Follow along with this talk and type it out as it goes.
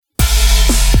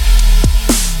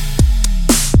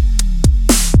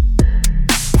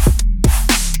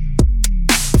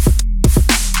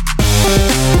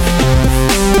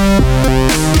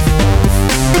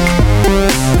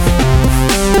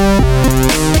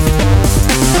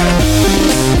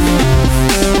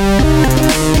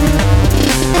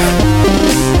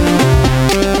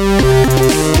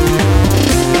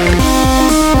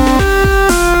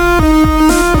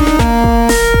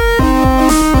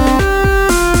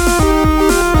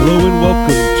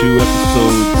to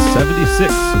episode 76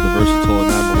 of the Versatile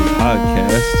Anomaly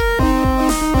podcast.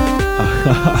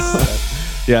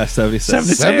 Yeah,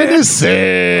 76.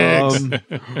 76.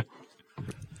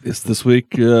 This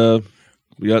week we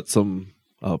got some,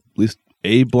 at least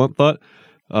a blunt thought,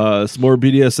 some more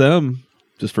BDSM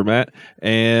just for Matt,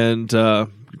 and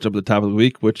jump to the top of the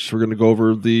week, which we're going to go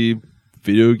over the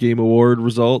video game award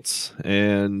results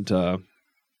and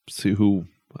see who,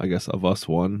 I guess, of us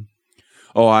won.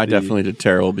 Oh, I definitely did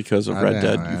terrible because of Red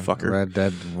Dead, you fucker. Red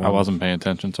Dead. I wasn't paying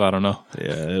attention, so I don't know.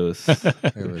 Yeah, it was.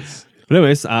 It was. But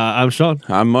anyways, I'm Sean.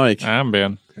 I'm Mike. I'm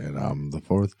Ben. And I'm the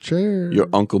fourth chair. Your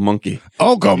Uncle Monkey.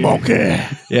 Uncle Monkey.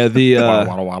 Yeah, the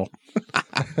Waddle, waddle.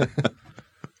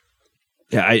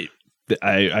 yeah,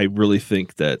 I really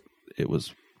think that it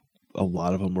was a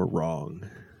lot of them were wrong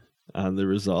on the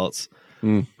results.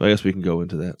 But I guess we can go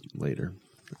into that later.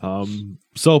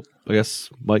 So I guess,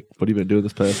 Mike, what have you been doing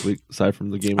this past week aside from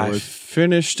the Game I Awards?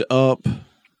 finished up The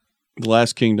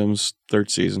Last Kingdom's third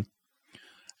season.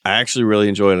 I actually really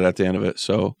enjoyed it at the end of it.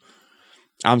 So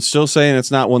I'm still saying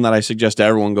it's not one that I suggest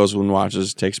everyone goes and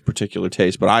watches. It takes a particular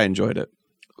taste, but I enjoyed it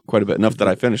quite a bit, enough that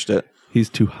I finished it. He's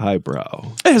too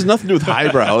highbrow. It has nothing to do with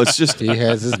highbrow. It's just He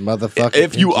has his motherfucking.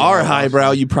 if you pinky are out.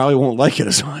 highbrow, you probably won't like it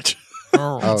as much.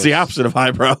 Oh, It's the opposite of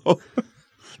highbrow.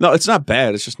 No, it's not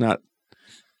bad. It's just not.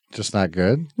 just not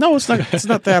good. No, it's not. It's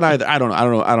not that either. I don't know. I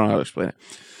don't know how to explain it.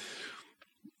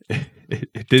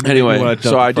 It didn't Anyway, make me wanna jump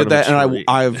so in I front did of a that, and tree.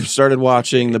 I've started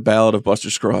watching The Ballad of Buster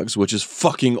Scruggs, which is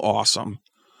fucking awesome.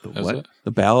 Is What? it?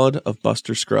 The Ballad of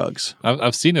Buster Scruggs.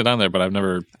 I've seen it on there, but I've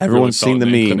never. Everyone's really seen the felt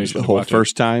an memes. inclination The to whole watch it.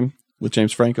 first time with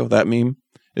James Franco. That meme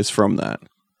is from that,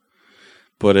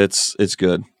 but it's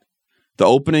good. The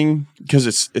opening, because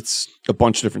it's a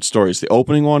bunch of different stories. The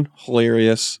opening one,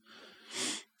 hilarious.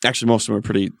 Actually, most of them are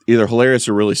pretty either hilarious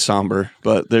or really somber,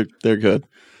 but they're good.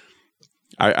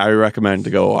 I recommend to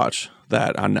go watch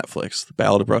that on Netflix. The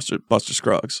Ballad of Buster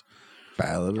Scruggs.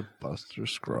 Ballad of Buster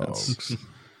Scruggs.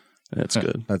 It's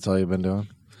good. That's all you've been doing.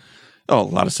 Oh, a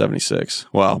lot of 76.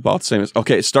 Well, about the same as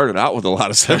okay. It started out with a lot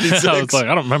of 76, I was like,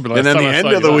 I don't remember. The last and then time the I end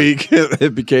saw of the you on. week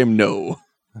it became no.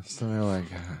 So they're like,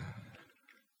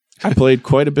 I played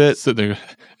quite a bit. So there,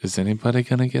 is anybody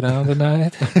gonna get out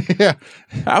tonight? yeah.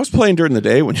 I was playing during the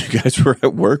day when you guys were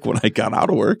at work. When I got out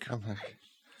of work, I'm like,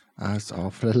 I was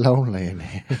awfully lonely in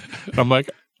here. I'm like,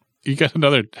 you got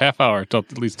another half hour till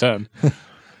at least 10. Well,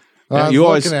 Yeah, I was you looking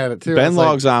always at it too. I Ben was like-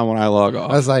 logs on when I log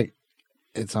off. I was like,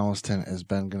 it's almost 10. Is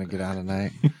Ben going to get out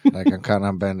tonight? Like, I'm counting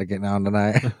on Ben to get out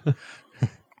tonight.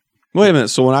 Wait a minute.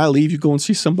 So when I leave, you go and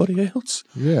see somebody else?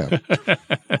 Yeah.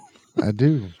 I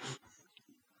do.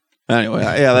 Anyway,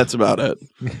 yeah, that's about it.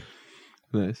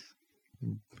 Nice.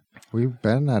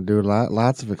 Ben and I do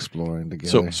lots of exploring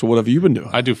together. So what have you been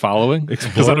doing? I do following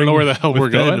because I don't know where the hell With we're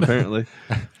Ben, going. apparently.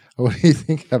 What do you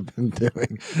think I've been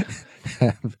doing?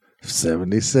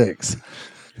 76.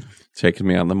 Taking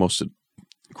me on the most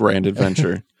grand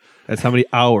adventure. That's how many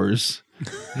hours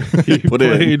you Put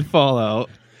in. played Fallout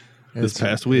this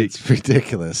past week. It's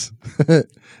ridiculous.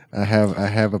 I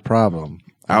have a problem.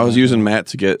 I was using Matt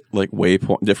to get like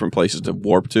different places to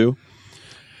warp to,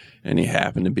 and he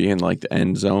happened to be in like the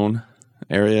end zone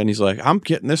area, and he's like, "I'm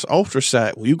getting this ultra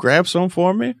set. Will you grab some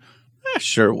for me?"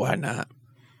 Sure, why not?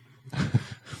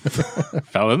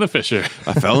 Fell in the fissure.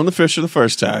 I fell in the fissure the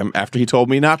first time after he told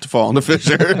me not to fall in the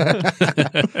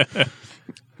fissure.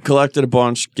 Collected a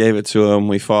bunch, gave it to him.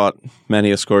 We fought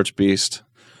many a scorched beast.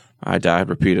 I died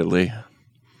repeatedly.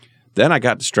 Then I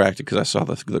got distracted because I saw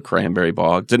the cranberry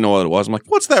bog. Didn't know what it was. I'm like,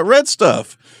 what's that red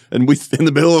stuff? And we, in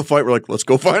the middle of the fight, we're like, let's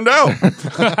go find out.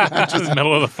 Just in the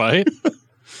middle of the fight.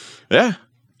 Yeah.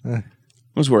 It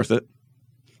was worth it.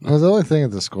 Well, the only thing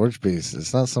with the Scorch Beast,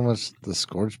 it's not so much the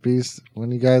Scorch Beast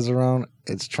when you guys are around.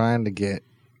 It's trying to get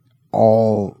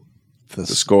all The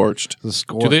scorched. the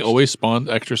scorch. Do they always spawn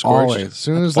extra scorched? Always. As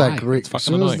soon as That's that fine. green, It's fucking as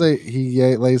soon as annoying.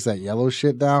 he lays that yellow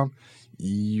shit down,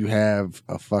 you have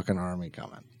a fucking army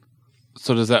coming.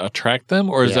 So does that attract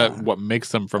them, or is Yeah. that what makes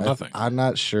them from nothing? I'm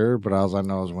not sure, but all I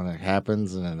know is when it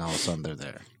happens, and then all of a sudden they're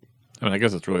there. I mean, I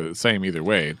guess it's really the same either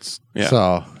way. It's Yeah.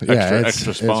 So yeah,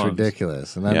 Extra it's spawns.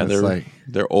 ridiculous, and then Yeah, it's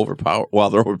they're overpowered.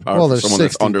 Well, they're overpowered well, for there's someone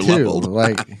that's 62. under-leveled.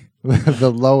 Like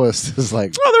the lowest is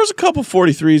like Well, there's a couple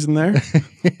 43s in there.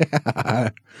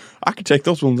 I could take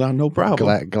those ones on, no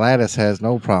problem. Gladys has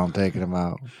no problem taking them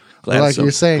out. Gladys, you're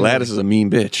saying, Gladys is a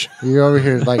mean bitch. You're over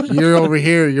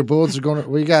here. Your bullets are going.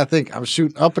 Well, you gotta think. I'm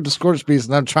shooting up at the Scorch Beast,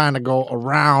 and I'm trying to go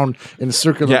around in a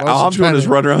circular Yeah, motion. all I'm doing is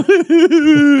run around,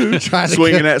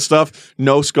 swinging at stuff,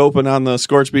 no scoping on the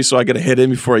Scorch Beast, so I got to hit him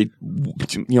before he,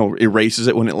 erases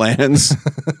it when it lands.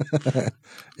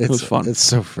 It was fun. It's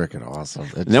so freaking awesome.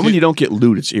 And then when you don't get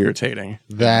loot, it's irritating.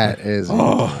 That is.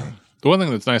 The one thing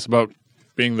that's nice about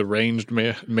being the ranged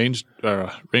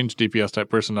DPS type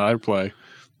person that I play,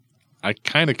 I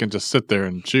kind of can just sit there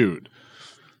and shoot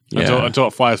until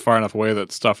it flies far enough away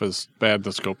that stuff is bad.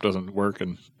 The scope doesn't work,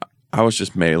 and I was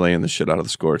just meleeing the shit out of the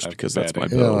Scorch because that's my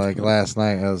build. Like last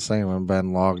night, I was saying when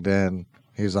Ben logged in,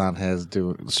 he was on his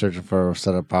searching for a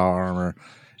set of power armor,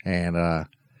 and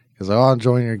he's like, "Oh, I'm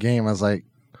enjoying your game." I was like,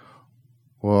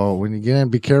 "Well, when you get in,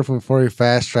 be careful before you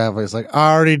fast travel." He's like,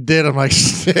 "I already did." I'm like,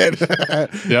 "Shit."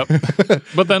 Yep.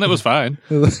 But then it was fine.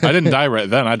 I didn't die right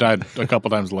then. I died a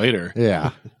couple times later.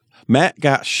 Yeah. Matt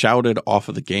got shouted off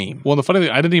of the game. Well, the funny thing,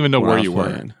 I didn't even know where I was you were.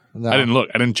 playing. No. I didn't look.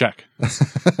 I didn't check.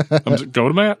 I'm just, go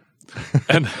to Matt.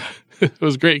 And it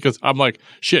was great because I'm like,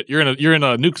 shit, you're in a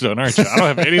nuke zone, aren't you? I don't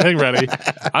have anything ready.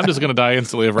 I'm just gonna die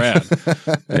instantly of rad.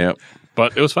 Yep.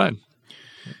 But it was fine.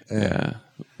 Yeah.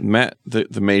 Matt,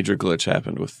 the major glitch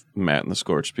happened with Matt and the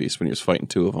Scorch Beast when he was fighting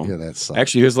two of them. Yeah, that sucks.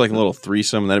 Actually, he was like a little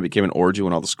threesome, and then it became an orgy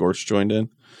when all the Scorch joined in.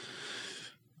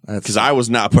 Because I was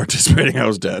not participating. I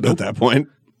was dead at that point.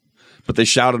 But they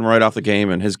shouted him right off the game,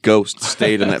 and his ghost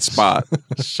stayed in that spot.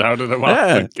 Shouted him off.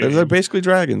 Yeah, the game. they're basically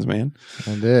dragons, man.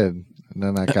 I did. And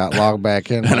then I got logged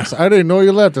back in. I didn't know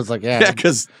you left. It's like, Yeah,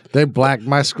 because they blacked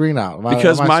my screen out. my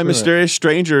screen mysterious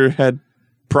stranger had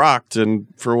procced, and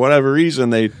for whatever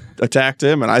reason, they attacked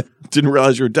him, and I didn't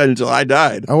realize you were dead until I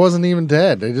died. I wasn't even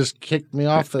dead. They just kicked me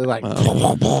off. They're like,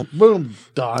 boom,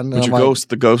 done. But your ghost,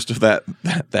 the ghost of that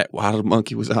wild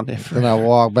monkey was on there. Then I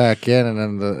walked back in, and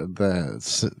then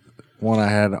the one I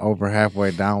had over halfway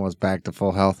down was back to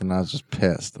full health, and I was just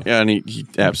pissed. Yeah, and he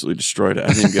absolutely destroyed it. I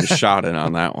didn't even get a shot in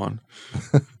on that one.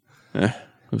 Yeah,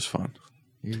 it was fun.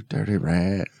 You dirty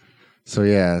rat.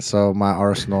 So my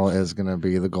arsenal is going to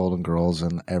be the Golden Girls,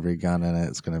 and every gun in it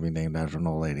is going to be named after an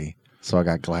old lady. So I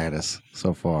got Gladys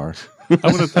so far. I'm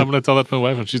gonna tell that to my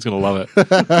wife, and she's gonna love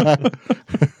it.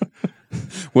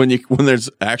 When there's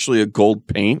actually a gold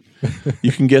paint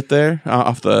you can get there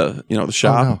off the the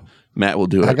shop, no. Matt will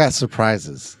do it. I got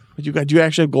surprises. Do you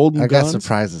actually have golden I guns? got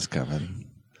surprises coming.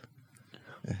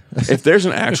 If there's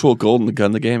an actual golden gun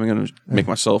in the game, I'm going to make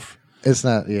myself It's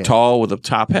not tall with a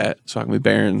top hat so I can be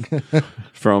Baron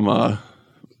from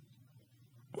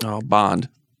Bond,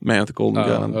 man with the golden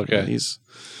gun. Okay. He's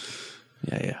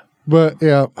yeah. But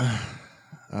yeah,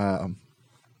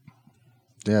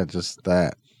 just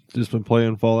that. Just been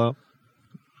playing Fallout.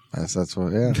 That's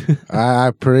what. Yeah,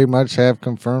 I pretty much have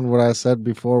confirmed what I said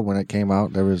before. When it came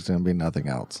out, there was going to be nothing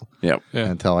else Yep. Yeah.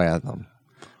 until I had them,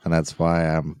 and that's why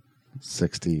I'm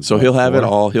 60. So he'll have it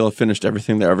all. He'll have finished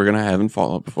everything they're ever going to have in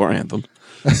Fallout before Anthem.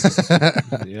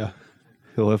 Yeah.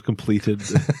 He'll have completed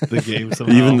the game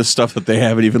somehow. Even the stuff that they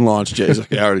haven't even launched yet. He's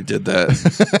like, I already did that.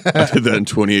 I did that in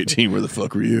 2018. Where the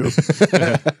fuck were you?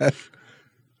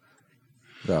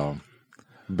 So,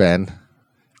 Ben,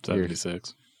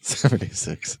 76.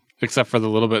 76. Except for the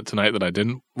little bit tonight that I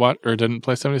didn't watch or didn't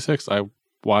play 76, I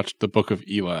watched the Book of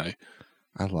Eli,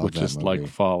 I love which that is movie. like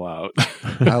Fallout.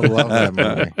 I love that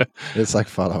movie. It's like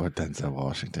Fallout with Denzel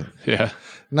Washington. Yeah.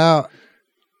 Now,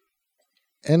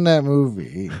 in that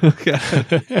movie,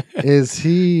 is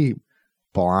he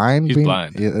blind? He's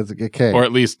blind. Yeah, okay. Or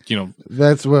at least,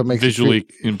 That's what makes visually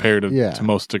impaired Yeah. to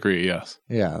most degree, yes.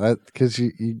 Yeah, that because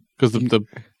you Because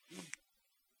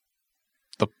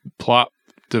the plot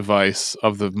device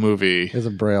of the movie, is a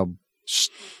braille.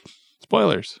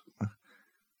 spoilers,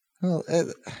 Well,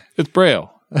 it's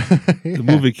Braille. The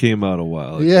movie came out a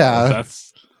while ago. yeah,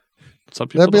 That's some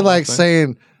people that'd be don't like think.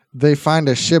 saying they find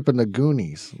a ship in the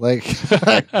Goonies. Like,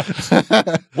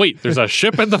 Wait, there's a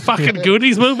ship in the fucking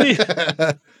Goonies movie?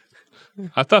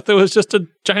 I thought there was just a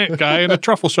giant guy in a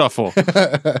truffle shuffle.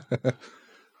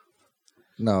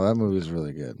 no, that movie's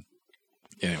really good.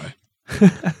 Anyway,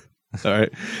 All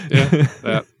right. yeah,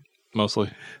 that mostly.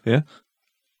 Yeah.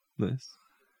 Nice.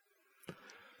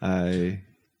 I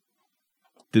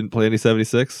didn't play any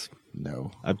 76.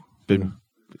 No, I've been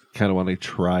kind of wanting to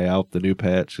try out the new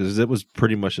patch because it was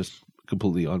pretty much just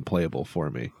completely unplayable for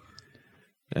me.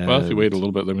 Well, if you And- wait a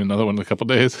little bit, there'll be another one in a couple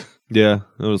days. Yeah,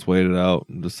 I'll just wait it out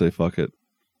and just say fuck it.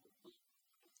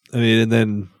 I mean, and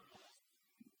then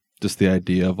just the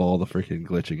idea of all the freaking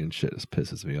glitching and shit just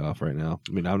pisses me off right now.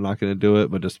 I mean, I'm not going to do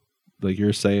it, but just like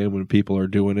you're saying, when people are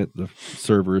doing it, the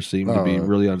servers seem to be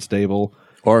really unstable.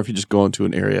 Or if you just go into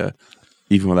an area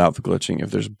even without the glitching, if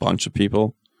there's a bunch of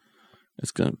people,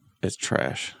 it's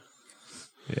trash.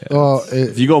 Yeah. Well,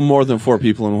 If you go more than 4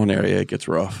 people in one area, it gets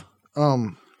rough.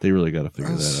 They really got to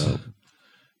figure that out.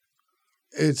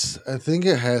 I think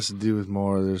it has to do with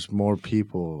there's more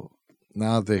people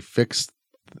now. They fixed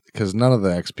because none of the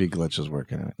XP glitches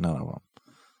work in it, none of them.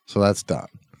 So that's done.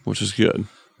 Which is good.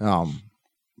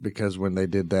 Because when they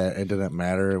did that, it didn't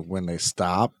matter when they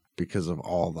stopped because of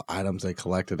all the items they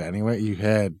collected anyway.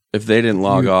 If they didn't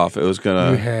log off, it was You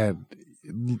gonna had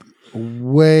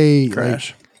way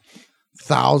crash. like,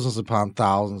 thousands upon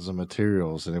thousands of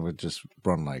materials, and it would just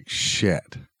run like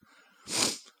shit.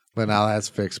 But now that's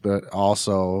fixed. But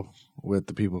also with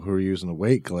the people who are using the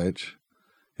weight glitch,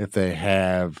 if they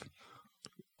have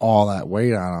all that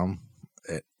weight on them,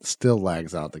 it still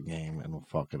lags out the game and will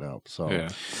fuck it up. So Yeah.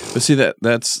 But see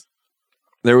that's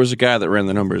there was a guy that ran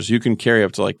the numbers. You can carry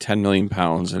up to like 10 million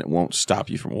pounds, and it won't stop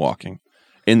you from walking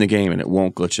in the game, and it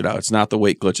won't glitch it out. It's not the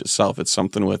weight glitch itself. It's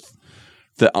something with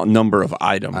the number of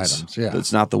items. Yeah.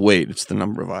 It's not the weight. It's the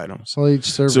number of items. So each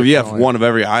server. So if you have can only- one of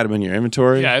every item in your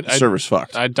inventory, Yeah, the server's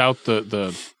fucked. I doubt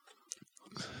the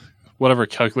whatever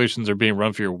calculations are being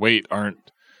run for your weight aren't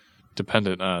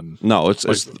dependent on. No, it's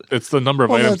the number of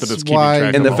Well, items that that's it's keeping why-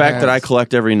 track and of. the all. fact that I has-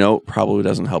 collect every note probably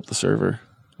doesn't help the server.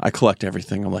 I collect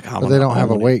everything. I'm like, But they don't have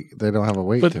a weight. They don't have a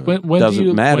weight But to it. when Doesn't do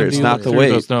you, matter. when It's do you not look the through weight.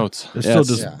 those notes. It's Yes. still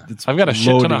just. Yeah. It's I've got a shit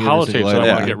ton loading of every single holotapes that I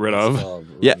item. want to get rid of.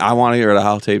 Yeah, I want to get rid of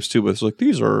holotapes too, but it's like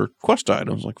these are quest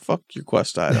items. Like fuck your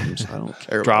quest items. I don't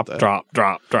care Drop, about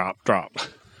that. drop.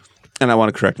 And I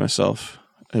want to correct myself.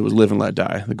 It was Live and Let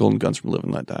Die. The golden guns from Live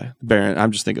and Let Die. Baron.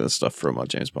 I'm just thinking of the stuff from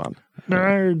James Bond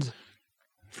Nerds.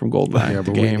 from GoldenEye. yeah, the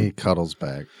but we game. need Cuddles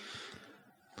back.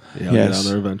 Yeah, I'll get Yes.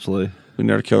 down there eventually. We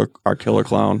need our killer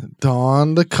clown.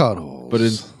 Dawn the Cuddles. But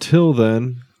until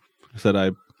then, I said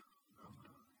I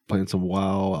playing some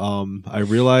WoW. I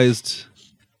realized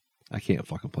I can't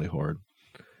fucking play Horde.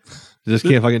 I just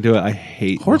can't fucking do it. I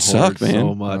hate Horde suck, man. so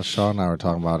Well, much. Sean and I were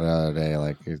talking about it the other day.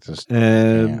 Like it just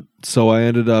And Yeah. so I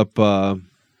ended up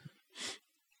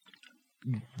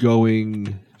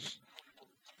going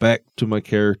back to my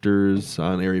characters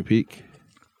on Airy Peak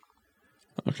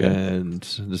Okay. and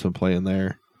just been playing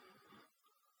there.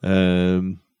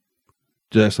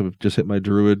 Just hit my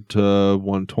druid to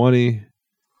 120,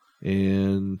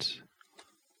 and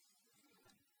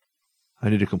I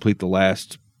need to complete the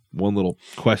last one little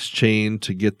quest chain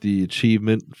to get the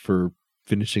achievement for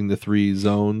finishing the 3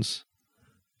 zones,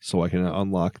 so I can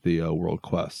unlock the world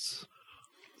quests,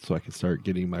 so I can start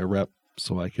getting my rep,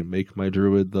 so I can make my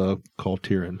druid the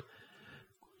Kaltiran.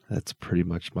 That's pretty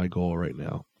much my goal right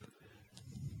now.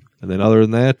 And then other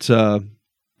than that,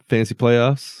 fantasy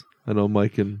playoffs. I know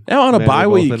Mike and Yeah, on a Matt bye are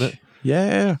both week. in it.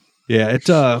 Yeah. Yeah, it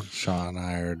Sean and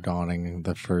I are donning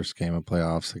the first game of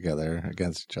playoffs together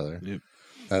against each other. Yep.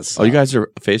 That's Oh, you guys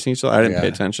are facing each other? I didn't pay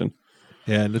Yeah. attention.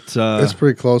 and it's it's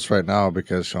pretty close right now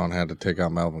because Sean had to take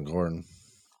out Melvin Gordon.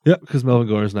 yep, because Melvin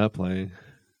Gore's not playing.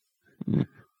 Mm.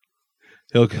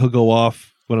 He'll go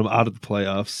off when I'm out of the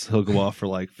playoffs. He'll go off for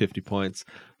like 50 points,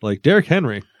 like Derrick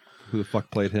Henry. Who the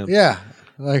fuck played him? Yeah,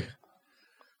 like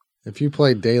if you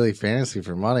played daily fantasy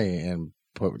for money and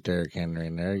put Derrick Henry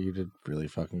in there, you did really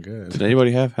fucking good. Did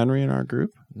anybody have Henry in our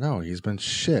group? No, he's been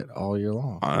shit all year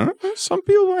long. I don't know. Some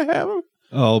people might have him.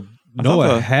 Oh, I Noah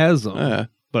thought has him, Yeah.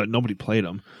 but nobody played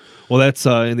him. Well, that's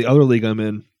in the other league I'm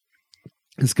in.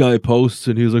 This guy posts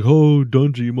and he's like, "Oh,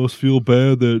 Dungy, you must feel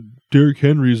bad that Derrick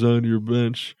Henry's on your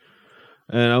bench."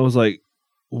 And I was like,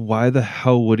 "Why the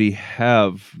hell would he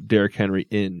have Derrick Henry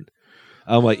in?"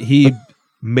 I'm like, he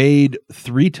made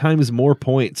 3 times more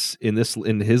points in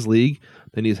his league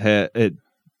than he's had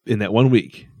in that 1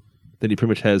 week than he pretty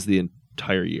much has the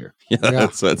entire year. Yeah, Yeah.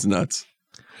 that's nuts.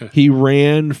 He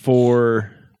ran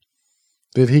for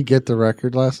Did he get the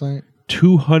record last night?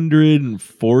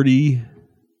 240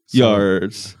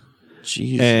 yards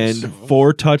Jesus. and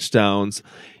 4 touchdowns.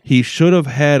 He should have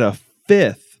had a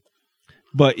 5th,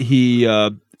 but he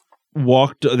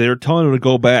walked. They were telling him to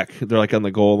go back. They're like on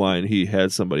the goal line. He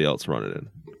had somebody else run it in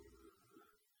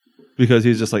because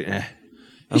he's just like, he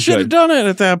I'm should have good. done it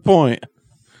at that point.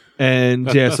 And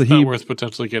yeah, That's so not he worth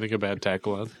potentially getting a bad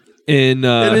tackle on. in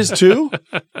It is too.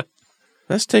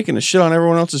 That's taking a shit on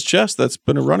everyone else's chest that's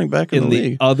been a running back in, in the the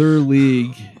league. other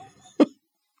league.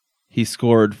 He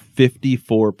scored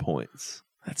 54 points,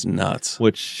 That's nuts.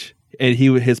 and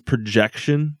his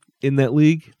projection in that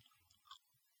league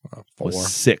 4.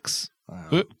 was 6.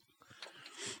 Wow.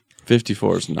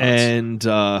 54 is nuts. And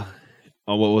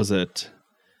what was it?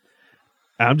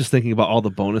 I'm just thinking about all the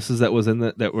bonuses that were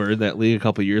in that league a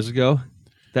couple years ago.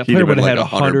 That He'd player have would been have had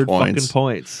like 100 100 fucking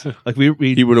points. Like we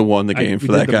he would have won the game we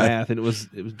for did that the guy. math, and it was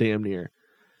damn near.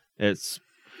 It's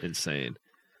insane.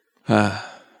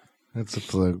 It's a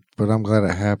fluke, but I'm glad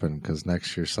it happened because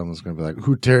next year someone's going to be like,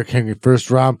 "Who Derrick Henry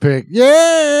first round pick?"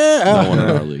 Yeah, No one in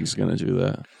our league's going to do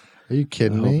that. Are you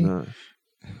kidding I hope me? not.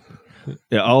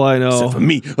 Yeah, all I Except for know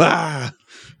me. Ah!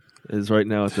 is right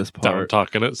now at this Down part,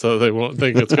 talking it so they won't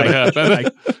think it's going to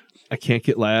happen. I can't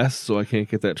get last, so I can't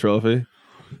get that trophy.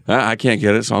 I can't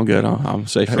get it, so I'm good. I'm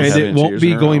safe from And having it won't 2 years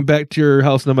be in a going row. back to your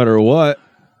house no matter what.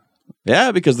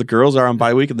 Yeah, because the girls are on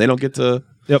bye week and they don't get to.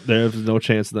 Yep, there's no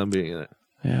chance of them being in it.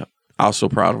 Yeah. I was so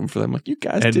proud of them for them. Like, you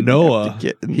guys And didn't Noah, have to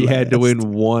get in he had to last.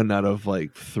 win 1 out of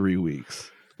like 3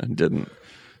 weeks. And didn't.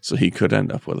 So he could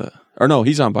end up with it. Or no,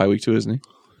 he's on bye week too, isn't he?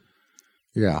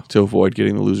 Yeah. To avoid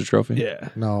getting the loser trophy. Yeah,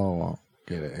 No, I won't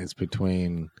get it. It's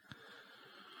between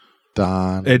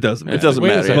Don. it doesn't. It Matter. doesn't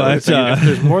Wait a matter. second. But, Wait a second. If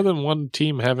there's more than one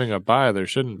team having a bye, there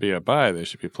shouldn't be a bye. They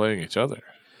should be playing each other.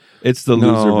 It's the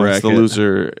loser No, bracket. it's the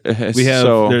loser. We have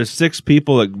so there's 6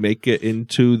 people that make it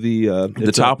into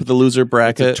the top of the loser It's a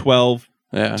bracket. 12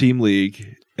 Yeah. team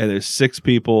league, and there's 6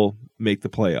 people make the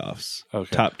playoffs.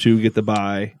 Okay. Top 2 get the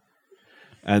bye,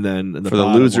 and then in For the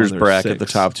bottom losers one, there's bracket, 6. the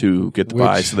top 2 get the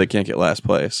bye, Which- so they can't get last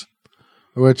place.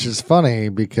 Which is funny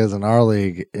because in our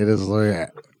league, it is literally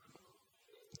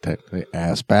technically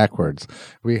ass backwards.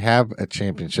 We have a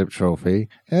championship trophy,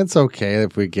 and it's okay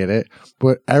if we get it,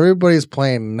 but everybody's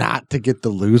playing not to get the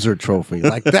loser trophy.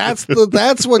 Like that's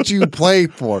what you play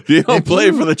for. You don't If play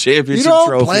you- for the championship You don't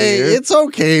trophy. play. here. It's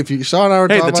okay if you. Sean and I were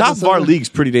Hey, talking the about top this of our other- league's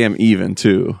pretty damn even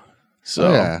too.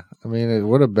 So Yeah, I mean it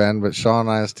would have been, but Sean and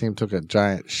I's team took a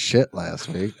giant shit last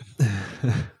week.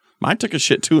 mine took a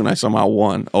shit too, and I somehow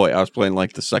won. Oh wait, I was playing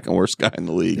like the second worst guy in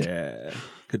the league. Yeah,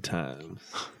 good times.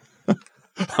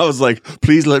 I was like,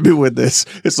 please let me win this.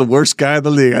 It's the worst guy in the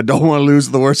league. I don't want to lose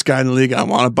to the worst guy in the league.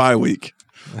 I'm on a bye week.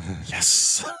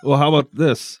 Yes. Well, how about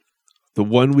this? The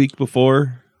 1 week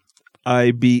before, I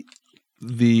beat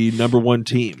the number 1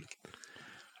 team,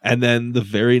 and then the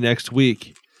very next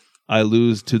week, I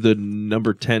lose to the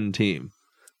number 10 team,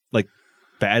 like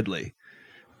badly.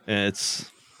 And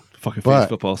it's fucking But- fantasy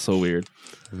football is so weird.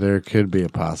 There could be a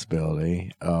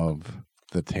possibility of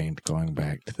the taint going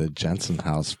back to the Jensen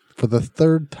house for the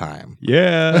 3rd time.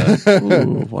 Yeah.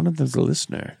 Ooh, one of them's a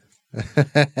listener.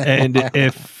 And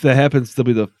if that happens, they'll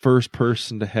be the first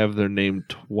person to have their name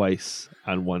twice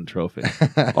on one trophy.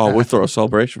 Oh, we throw a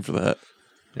celebration for that.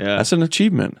 Yeah. That's an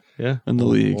achievement Yeah. in the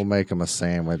league. We'll make him a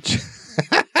sandwich.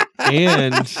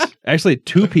 And actually,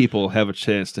 2 people have a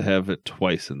chance to have it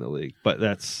twice in the league. But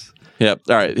that's, Yeah.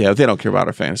 All right. Yeah. They don't care about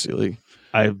our fantasy league.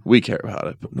 We care about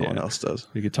it, but no one Yeah. else does.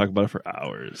 we could talk about it for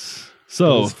hours. It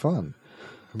So was fun.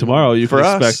 tomorrow you can For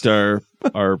us. expect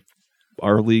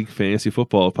our league fantasy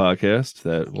football podcast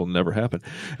that will never happen.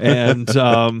 And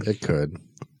It could.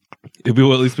 at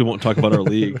least we won't talk about our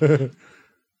league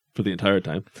for the entire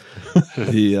time.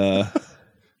 The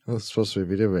It was supposed to be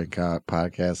a video game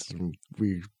podcast, and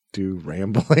we do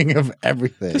rambling of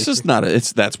everything. This is not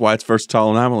that's why it's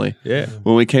Versatile Anomaly. yeah,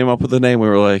 When we came up with the name, we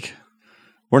were like,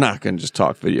 we're not going to just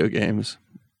talk video games.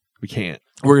 we can't.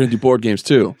 We're going to do board games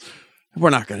too. We're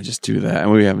not going to just do that.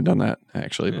 And we haven't done that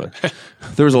actually, but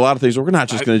there was a lot of things we're not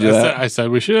just going to do that. I said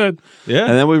we should. Yeah,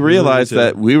 And then we realized really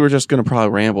that we were just going to probably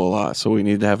ramble a lot. So we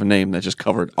needed to have a name that just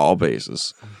covered all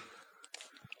bases.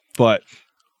 but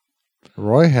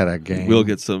Roy had a game. we'll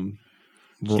get some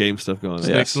game stuff going. Yeah.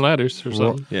 Snakes and ladders or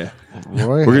something. Yeah,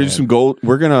 Roy We're going to do had- some Go.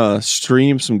 We're going to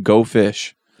stream some Go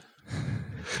Fish.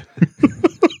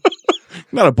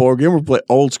 Not a board game. We're playing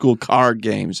old school card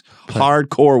games.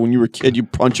 Hardcore. When you were a kid, you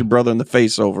punch your brother in the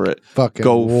face over it. fucking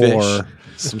Go war, Fish.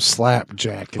 some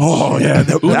slapjack. And Oh shit. yeah,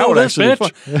 that would this actually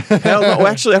be fun. Hell no.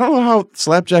 Actually, I don't know how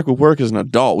slapjack would work as an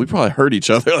adult. We probably hurt each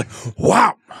other. Like,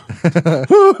 wow.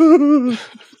 oh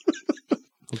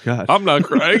god, I'm not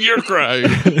crying. You're crying.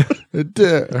 It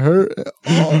did hurt.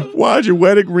 Oh, Why'd your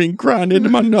wedding ring grind into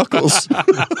my knuckles?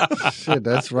 shit,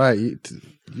 that's right.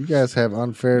 You guys have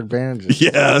unfair advantages.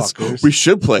 Yes, fuckers. we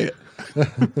should play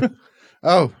it.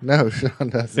 Oh no, Sean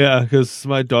doesn't. yeah, because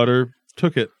my daughter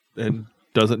took it and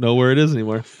doesn't know where it is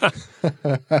anymore. You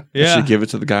Yeah, should give it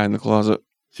to the guy in the closet.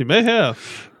 she may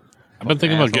have. I've been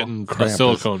thinking about Asshole. getting a Krampus.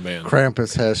 silicone band.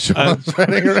 Krampus has Sean's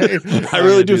wedding ring. I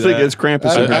really do do think that. it's Krampus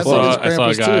I- in her I I thought it was closet. saw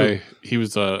a Krampus, guy. too. He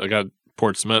was a guy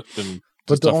poured cement and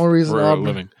But the stuff only reason for a Aubrey-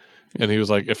 living, and he was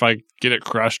like, if I get it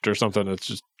crushed or something, it's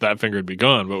just that finger would be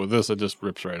gone. But with this, it just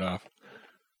rips right off.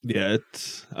 Yeah,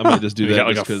 I might just do You that got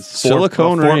like just a because.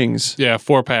 Silicone four- rings. Yeah,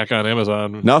 4-pack on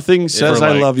Amazon. Nothing says for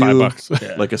I like love $5.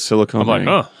 you like a silicone I'm like, ring.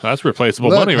 oh, that's replaceable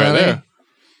Look, money right honey, there.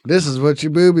 This is what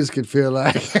your boobies could feel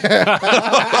like.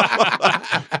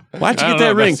 Why'd you I get don't that know,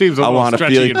 that ring? seems a I little want to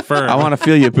stretchy feel and firm. I want to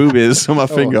feel your boobies on my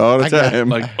finger all the I got- time.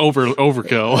 like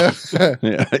overkill.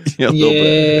 yeah, a little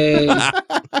bit.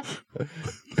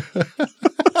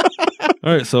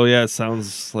 All right, so yeah, it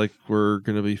sounds like we're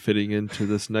gonna be fitting into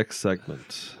this next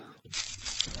segment.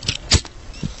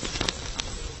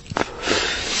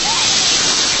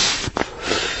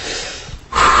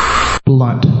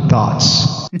 Blunt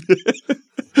thoughts.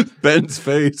 Ben's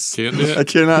face. Can't do it. I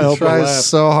cannot help but Tries laugh.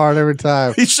 so hard every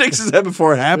time. He shakes his head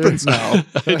before it happens now.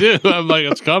 I do. I'm like,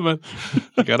 it's coming.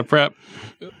 I got to prep.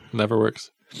 Never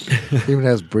works. Even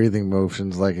has breathing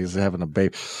motions like he's having a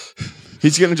baby.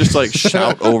 He's gonna just like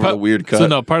shout over the weird cut. So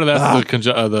no, part of that's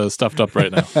the stuffed up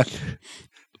right now.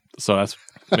 So that's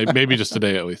maybe just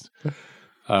today at least.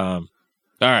 All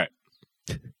right.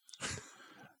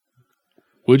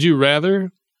 Would you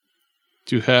rather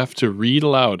to have to read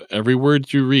aloud every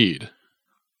word you read,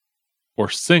 or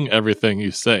sing everything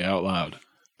you say out loud?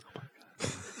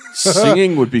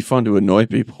 Singing would be fun to annoy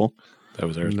people. That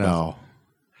was ours. No.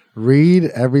 Read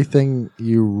everything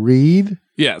you read.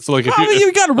 Yeah. So like if Oh,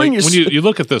 you gotta bring like, your when you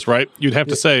look at this, right? You'd have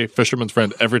to say "Fisherman's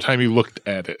Friend" every time you looked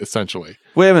at it, essentially,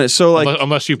 Wait a minute. So like,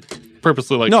 unless you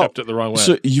purposely like No. kept it the wrong way.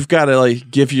 so you've got to like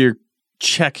give your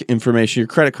check information, your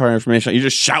credit card information. You're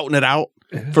just shouting it out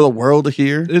for the world to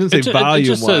hear. It didn't say It volume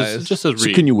just wise. says, it just says So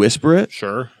read. can you whisper it?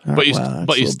 Sure, Oh, but you wow, that's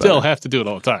but a you little still better. have to do it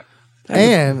all the time.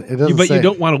 And it doesn't but say. you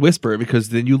don't want to whisper it because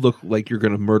then you look like you're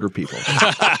going to murder people.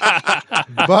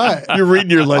 But You're reading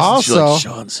your license. you're Also- like,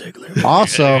 Sean Ziegler.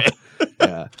 also,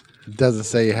 Yeah. it doesn't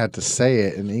say you have to say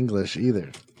it in English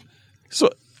either. So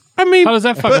I mean, How does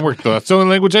that fucking work though? That's the only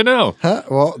language I know. Huh?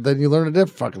 Well, then you learn a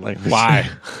different fucking language. Why?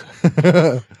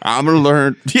 I'm gonna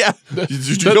learn. Yeah,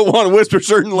 you don't want to whisper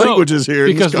certain languages here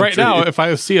in this Because right country. now, if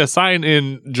I see a sign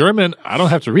in German, I don't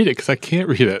have to read it because I can't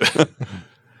read it.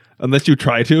 Unless you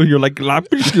try to, and you're like, like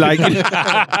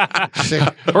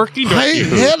Orky Hey, dorky.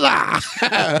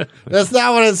 Hitler! That's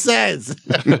not what it says.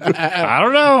 I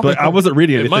don't know. but I wasn't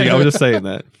reading anything. might. I was just saying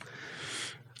that.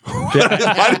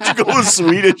 Why did you go with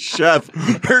Swedish chef?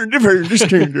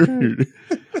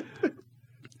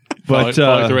 But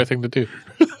probably the right thing to do.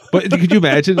 but could you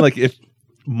imagine like if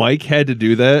Mike had to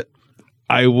do that?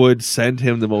 I would send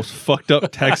him the most fucked up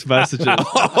text messages.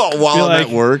 Oh, while Feel I'm like-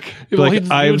 at work, Like, he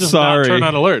I'm would just sorry. Not turn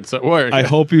on alerts at work. I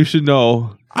hope you should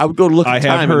know. I would go to look I at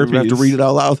have time and have to herpes. read it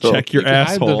out loud. Though. Check your Hide the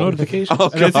asshole. notification. Oh,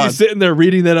 Because God. he's sitting there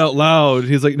reading that out loud.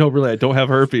 He's like, no, really, I don't have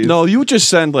herpes. No, you would just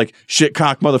send like shit,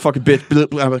 cock, motherfucking bitch. Blah,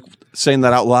 blah. I'm like saying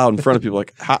that out loud in front of people.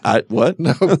 Like, what?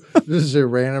 No, this is your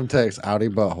random text. Outie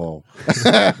butthole.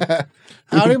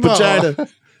 Outie Vagina.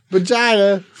 butthole.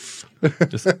 Vagina.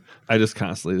 I just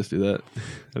constantly just do that.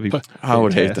 That'd be I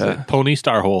would hate fantastic. that. Pony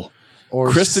star hole. Or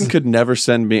Kristen could never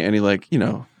send me any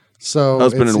so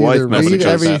husband it's and wife either messages. read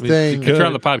everything. If you're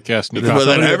on the podcast, and you But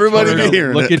then everybody be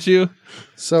hearing Look it. at you.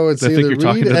 So it's I think either you're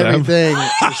talking read to them. everything,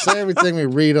 or say everything we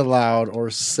read aloud, or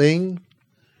sing.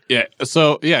 yeah.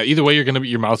 So yeah, either way,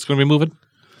 your mouth's gonna be moving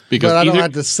because But I don't either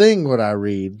have to sing what I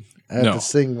read. I have No. to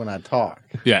sing when I talk.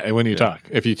 yeah, and when you talk,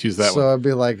 if you choose that So one, it'd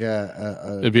be like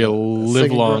a it'd be a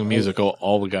live long girl- musical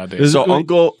all the goddamn. Is So it-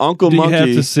 Uncle Do you Monkey. have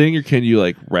to sing or can you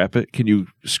like rap it? Can you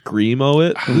screamo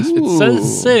it? It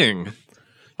says sing.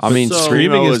 I mean, So-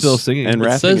 Screaming screamo is still singing. and It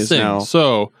rapping says is sing. now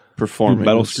So performing.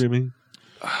 Metal screaming.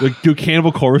 Like do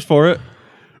Cannibal Chorus for it.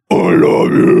 I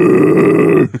love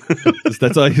you.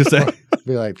 That's all you say.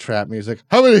 be like trap music.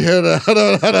 How many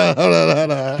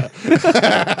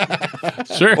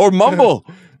sure. Or mumble.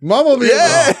 Mumble music.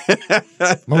 Yeah.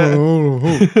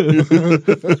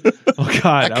 Oh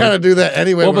God, I kind of do that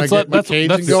anyway Well, when I but get my that's- Cajun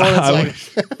that's- going.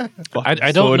 I It's like,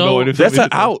 I don't know. That's an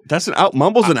out. That's an out.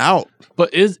 Mumble's an out.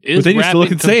 But is But then you still rapping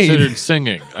look insane. considered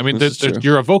singing? I mean, This is true.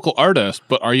 you're a vocal artist,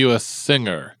 but are you a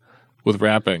singer with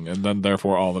rapping, and then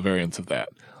therefore all the variants of that?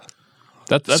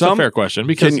 That's a Some- fair question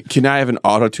because Can I have an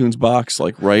auto tunes box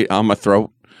like right on my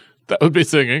throat? that would be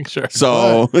singing, sure.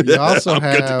 So But you also I'm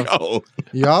good have- to go.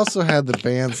 you also had the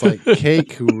bands like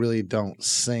Cake who really don't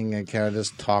sing and kind of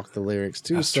just talk the lyrics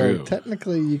too. That's so true.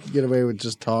 technically, you could get away with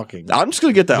just talking. I'm just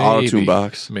gonna get that auto tune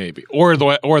box. maybe, or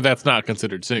that's not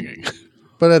considered singing.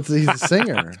 But he's a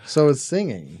singer, so it's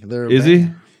singing. They're a Is he?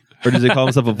 band. Or does he call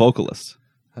himself a vocalist?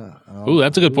 Ooh,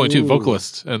 that's a good point too. Ooh.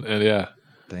 Vocalist and yeah,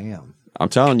 Damn. I'm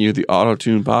telling you, the auto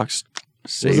tune box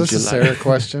Was saves this a your Sarah life.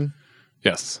 question?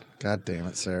 yes. God damn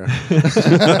it, Sarah.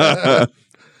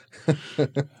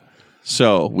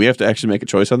 So we have to actually make a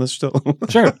choice on this still.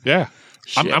 Sure, yeah.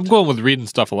 I'm Shit. going with reading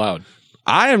stuff aloud.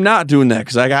 I am not doing that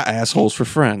because I got assholes for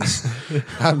friends.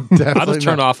 I'm definitely I'll just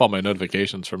turn not. off all my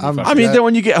notifications from. I'm- the I mean, Yeah. then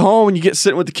when you get home and you get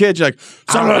sitting with the kids, you're like,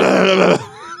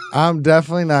 I'm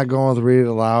definitely not going with read it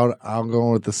aloud. I'm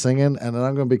going with the singing, and then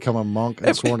I'm going to become a monk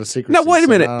and sworn to secrecy. Now, wait a So,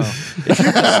 minute. I don't know. If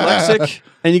you're dyslexic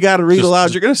and you got to read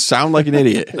aloud, you're going to sound like an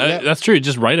idiot. That's true.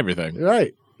 Just write everything.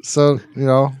 Right. So,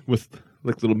 with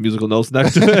like little musical notes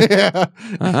next to it. yeah.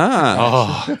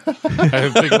 Ah. Oh, I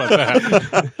didn't think about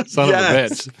that. Son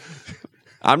Yes. of a bitch.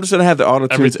 I'm just going to have the auto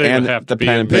tunes Everything and would have the to be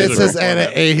pen in and This paper. is at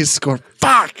an A score.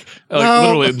 Fuck. Like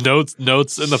No. literally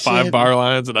notes in the Shit. 5-bar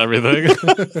lines and everything.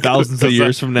 Thousands of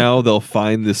years from now, they'll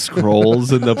find the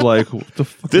scrolls and they'll be like, what the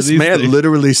fuck are This these man things?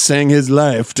 literally sang his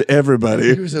life to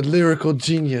everybody. He was a lyrical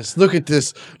genius. Look at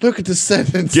this. Look at the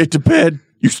sentence. Get to bed,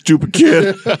 you stupid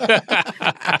kid.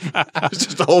 It's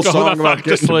just a whole Go song the about fuck to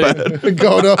getting to sleep. bed.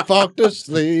 Go to fuck to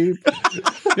sleep.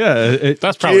 Yeah,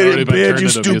 That's probably Get already in been bed, turned you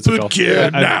into a stupid musical.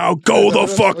 kid. Now go the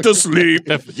fuck to sleep.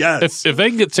 Yes. If they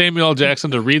can get Samuel L.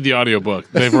 Jackson to read the audiobook,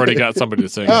 they've already got somebody to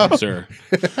sing, I'm sure.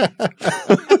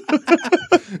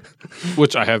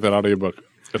 Which I have that audiobook.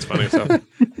 It's funny. So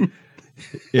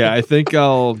yeah. I think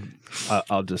I'll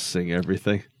just sing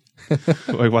everything.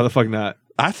 Like, why the fuck not?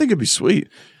 I think it'd be sweet.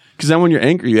 Because then when you're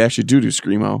angry, you actually do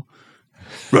Screamo.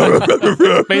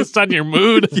 based on your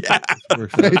mood.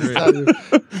 Works out great.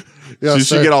 Yo, So you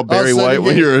should get all Barry White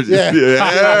when you're... Yeah.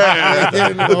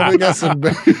 Yeah. We got some.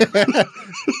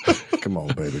 Come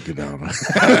on, baby, get down.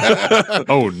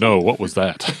 Oh no, what was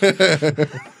that?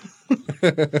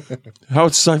 How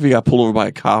would suck if you got pulled over by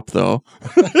a cop, though?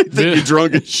 Think you're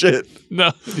drunk as shit.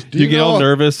 No. You get all know-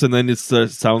 nervous and then it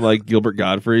sound like Gilbert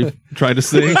Godfrey trying to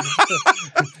sing.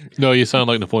 No, you sound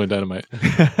like Napoleon Dynamite.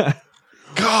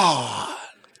 God.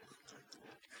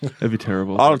 That'd be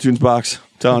terrible. Auto-tunes box.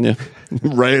 Telling you.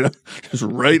 Just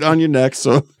right on your neck.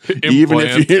 So even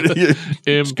if you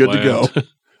it's good to go. Implant.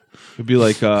 It'd be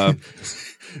like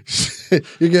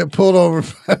You get pulled over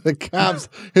by the cops.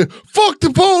 Fuck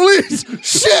the police!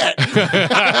 Shit!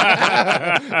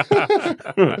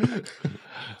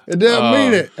 I didn't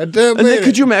mean it. I didn't And mean then it.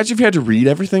 could you imagine if you had to read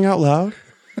everything out loud?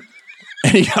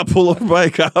 And he got pulled over by a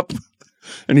cop.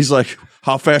 And he's like,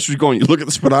 how fast are you going? You look at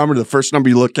the speedometer, the first number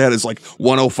you look at is like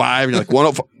 105. And you're like,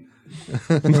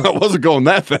 105. I wasn't going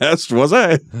that fast, was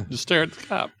I? Just stare at the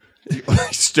cop.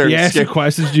 Stared he at asks you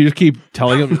questions. You just keep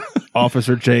telling him,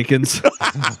 Officer Jenkins. He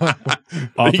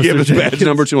Officer gave his badge Jenkins.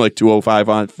 number to him like 205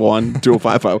 on 1,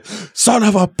 205. Son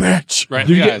of a bitch. Right,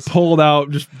 You guys. get pulled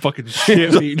out, just fucking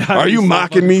shit. beaten out Are of you yourself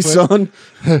mocking on me, the cliff.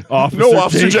 son? Officer No,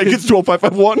 Officer Jenkins,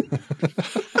 20551.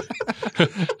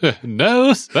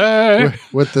 No, sir.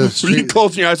 with the You street,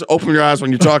 close your eyes, open your eyes when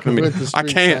you're talking to me. with the I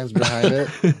street can't. signs behind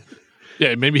it.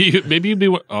 Yeah, maybe you'd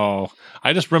be. Oh,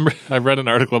 I just remember I read an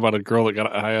article about a girl that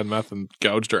got high on meth and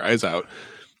gouged her eyes out.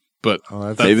 But Oh,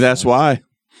 that's- Maybe that's why.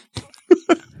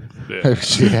 yeah.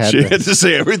 she had She that, had to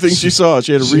say everything she saw.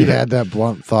 She had to she read it. had that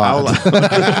blunt Out thought. loud.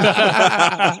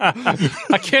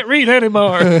 I can't read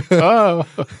anymore. Oh,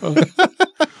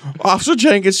 Officer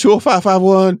Jenkins,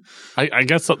 20551. I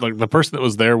guess that, like the person that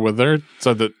was there with her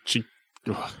said that she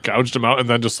gouged him out and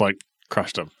then just like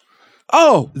crushed him.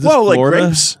 Oh, Is this whoa, like Florida?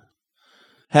 grapes.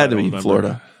 Had to I be don't in remember.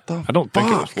 Florida. I don't think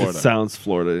it was It Florida. sounds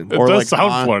Florida. It Or does like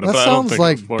sound on- Florida, That but I don't sounds think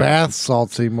like it was Florida. bath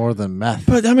salty more than meth.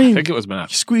 But I I mean, think it was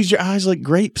meth. you squeeze your eyes like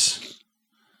grapes.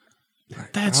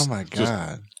 That's Oh my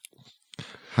god!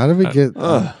 How did we get?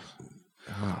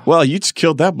 well, you just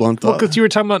killed that blunt Well, thought. because you were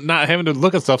talking about not having to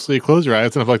look at stuff, so you close your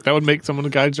eyes, and I'm like, that would make someone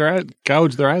gouge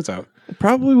their eyes out. It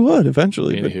probably would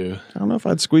eventually. But Anywho, I don't know if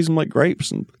I'd squeeze them like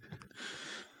grapes. And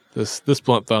this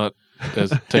blunt thought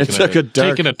has it taken, took a dark,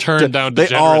 taken a turn down They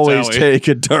Degenerate's always alley. take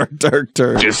a dark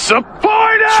turn.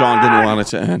 Disappointed! Sean didn't want it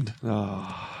to end.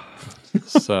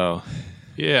 So,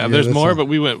 yeah, there's that's more, a- but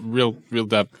we went real in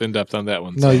depth on that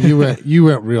one. No, you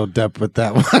went real depth with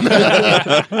that one.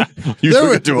 You there took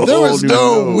was, it to a there whole was new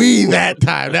no level. we that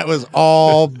time. That was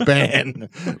all Ben.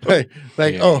 like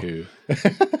oh,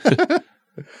 Anywho.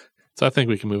 So I think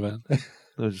we can move on. That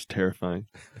was just terrifying.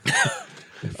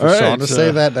 for Sean to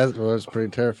say that was pretty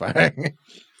terrifying.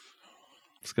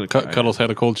 It's gonna cry. Cuddles had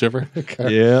a cold shiver.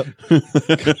 Yep.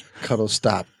 Cuddle,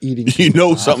 stop eating. You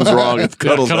know something's wrong if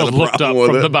Cuddles, Cuddles had a looked up problem with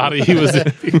from it. the body he was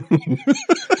in.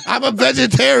 I'm a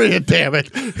vegetarian. Damn it!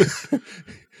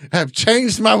 I've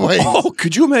changed my ways. Oh,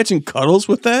 could you imagine Cuddles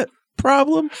with that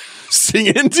problem?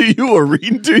 Singing to you or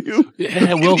reading to you?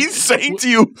 Yeah, And he's saying to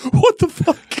you, what the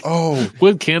fuck? Oh,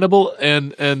 would Cannibal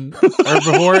and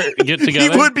Herbivore get He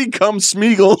together? would become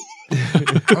Smeagol.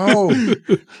 oh.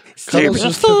 Save Cuddles the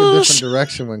just took a fish. different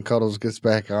direction when Cuddles gets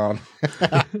back on.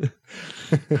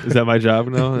 Is that my job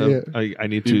now? Yeah. I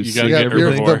need to You sing gotta Yeah, get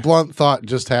everything. the blunt thought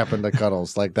just happened to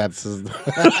Cuddles. Like that's his.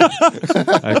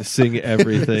 I have to sing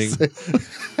everything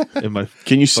in my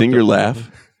Can you sing Fucked your up.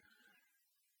 laugh?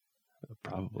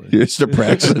 Probably. You're still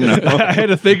practicing now. I had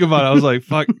to think about it. I was like,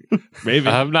 fuck, maybe.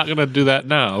 I'm not gonna do that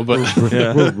now, but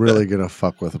Yeah. We're really gonna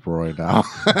fuck with Roy now.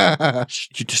 Shh,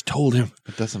 you just told him.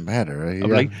 It doesn't matter. I'm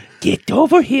like, get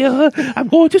over here. I'm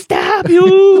going to stab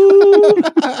you.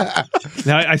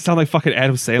 Now I sound like fucking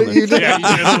Adam Sandler. You did. yeah,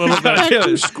 you did a little bit. Back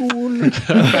to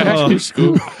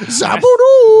school.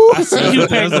 I see you,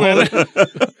 Penguin.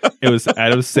 It was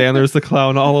Adam Sandler's the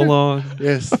clown all along.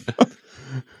 Yes.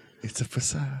 It's a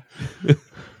facade.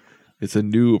 It's a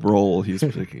new role he's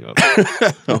picking up.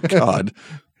 Oh, God.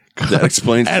 That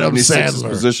explains Adam 76's Sandler.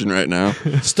 position right now.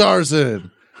 Stars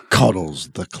in Cuddles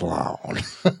the Clown.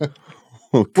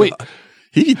 Oh, God. Wait.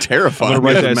 He'd be I'm terrified gonna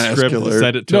write as a that mass script and killer.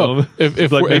 send it to No, him.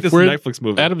 if Like, we're, make if this we're a Netflix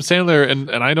movie. Adam Sandler and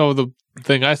I know the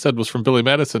thing I said was from Billy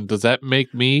Madison. Does that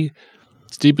make me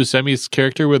Steve Buscemi's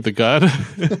character with the gun?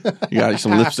 You got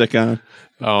some lipstick on.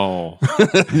 Oh,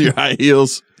 Your high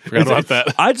heels. forgot about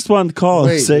that. I just wanted to call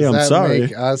and say does I'm that sorry.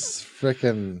 Make us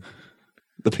freaking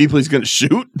The people he's going to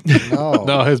shoot? no.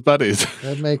 No, his buddies.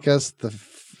 That'd make us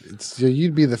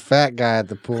you'd be the fat guy at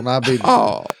the pool, and I'd be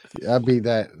Oh, I'd be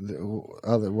that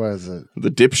other. What is it? the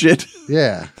dipshit?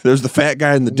 Yeah, There's the fat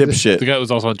guy and the The dipshit. guy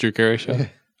was also on Drew Carey show. I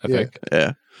Yeah. think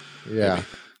Yeah. yeah.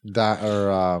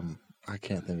 I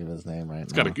can't think of his name right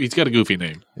now. he's got a goofy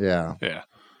name. Yeah, Yeah.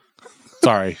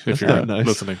 Sorry if you're not nice.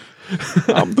 listening.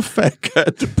 I'm the fat guy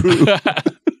at the pool.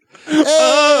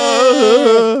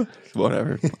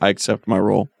 Whatever. I accept my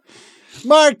role.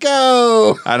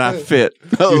 Marco. And I fit.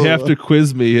 You have to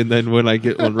quiz me, and then when I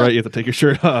get one right, you have to take your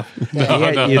shirt off.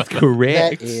 No. It's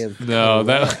correct. That is No,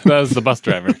 that was the bus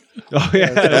driver. Oh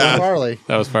yeah. Farley.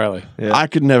 That was Farley. Yeah. I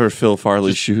could never fill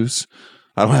Farley's shoes.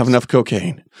 I don't have enough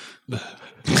cocaine.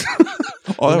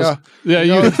 Oh, that was, Yeah,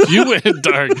 you went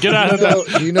dark. Get out of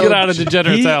that. You know, Get out of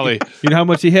Degenerate's Alley. You know how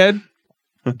much he had?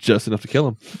 Just enough to kill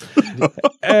him.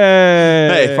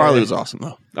 Hey, hey, Farley was awesome,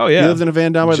 though. Oh He yeah. lived in a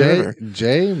van down by the river.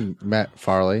 Jay met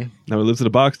Farley. Now he lives in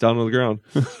a box down on the ground.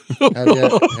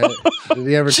 Did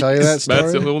he ever tell you that That's the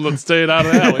story? only one that stayed out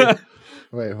of the alley.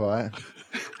 Wait, what?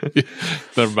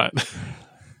 Never mind.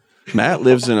 Matt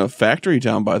lives in a factory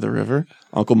down by the river.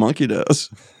 Uncle Monkey does.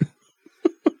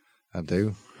 I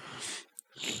do.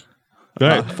 All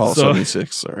right. Follow So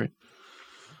 76, sorry.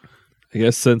 I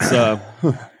guess since I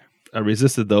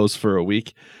resisted those for a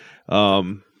week,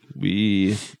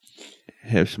 we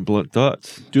have some blunt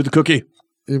thoughts. Do the cookie.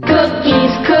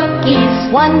 Cookies,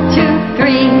 cookies, 1, 2,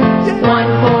 3. One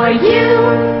for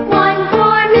you, one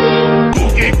for me.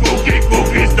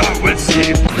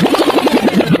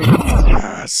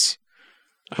 Yes.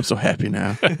 I'm so happy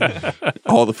now.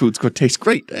 All the food's going to taste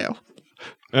great now.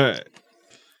 All right.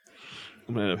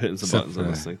 I'm gonna end up hitting some buttons on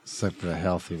this thing. Except for the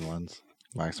healthy ones.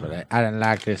 Like, I didn't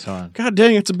like this one. God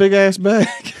dang, it's a big ass bag.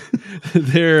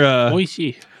 They're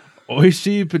Oishi.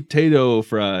 Oishi potato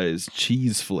fries,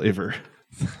 cheese flavor.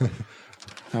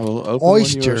 I will open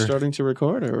Oyster. when you are starting to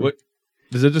record. Or What?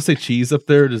 Does it just say cheese up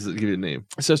there, or does it give you a name?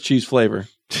 It says cheese flavor.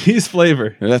 Cheese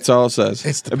flavor. That's all it says.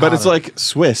 It's the but it's powder. like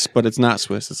Swiss, but it's not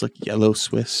Swiss. It's like yellow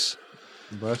Swiss.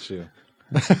 Bless you.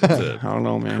 It's I a don't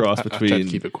know, man. cross I tried to between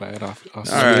keep it quiet off. All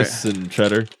right. Swiss and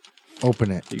cheddar. Open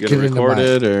it. You gonna Get in the record mic.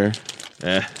 it or?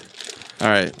 Eh, All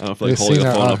right. I don't feel like You've holding seen the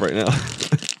our- phone up right now.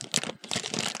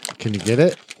 Can you get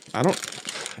it? I don't.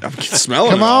 I'm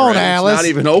smelling Come it on, already. Alice. It's not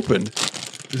even opened.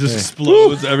 It just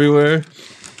explodes everywhere.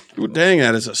 Ooh, dang,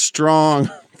 that is a strong,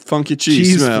 funky cheese,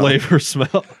 Cheese smell. flavor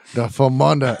smell. The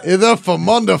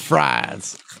Famunda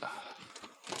fries.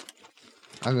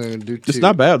 I'm going to do two. It's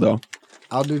not bad though.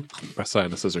 I'll do. My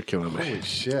sinuses are killing me. Holy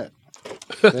shit.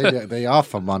 they are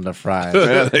Famunda fries.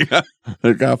 Yeah,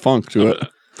 they got funk to it.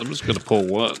 I'm just gonna pull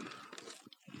one.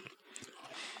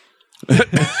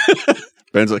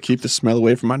 Ben's like, keep the smell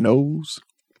away from my nose.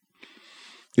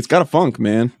 It's got a funk,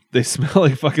 man. They smell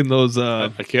like fucking those. I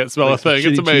can't smell a like some thing. It's shitty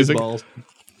cheese amazing. balls.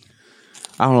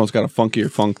 I don't know. It's got a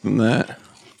funkier funk than that.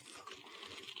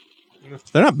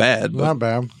 They're not bad, but Not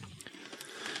bad.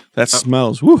 that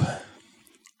smells. Woo.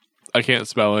 I can't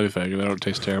smell anything, and they don't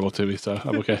taste terrible to me, so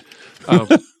I'm okay.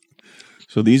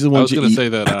 So these are the I ones was you gonna eat say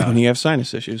that when you have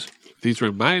sinus issues. these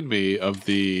remind me of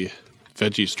the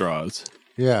veggie straws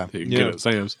Yeah. that you can Yeah. get at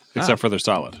Sam's, except for they're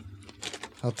solid.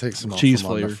 I'll take some Cheese Famunda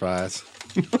flavor. fries.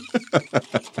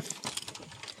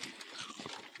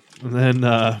 And then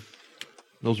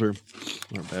those were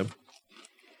not bad.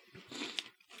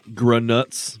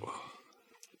 Granuts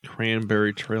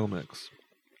cranberry trail mix.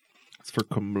 It's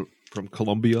from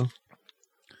Colombia.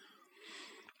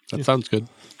 That sounds good.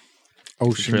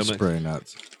 Ocean Trail mix. spray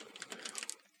nuts.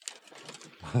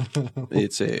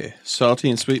 It's a salty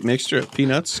and sweet mixture of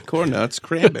peanuts, corn nuts,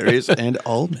 cranberries, and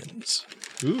almonds.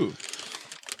 Ooh.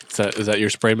 Is that your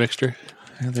spray mixture?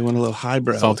 Yeah, they went a little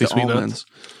highbrow. Salty with the sweet nuts?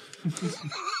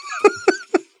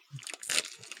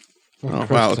 almonds. Oh,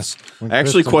 wow. It's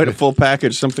actually quite a full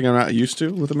package, something I'm not used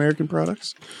to with American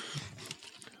products.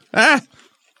 I'm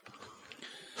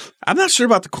not sure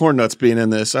about the corn nuts being in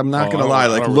this. I'm not going to lie.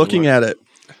 Like, looking at it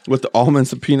with the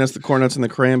almonds, the peanuts, the corn nuts, and the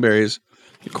cranberries,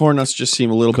 the corn nuts just seem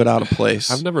a little bit out of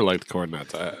place. I've never liked corn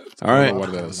nuts. I All right. don't know what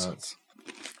it is. Nuts.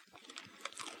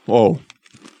 Whoa.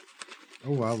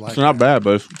 Oh, I like. It's not bad,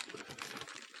 but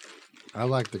I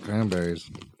like the cranberries.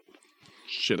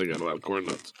 Shit, I got a lot of corn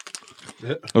nuts.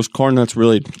 those corn nuts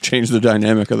really change the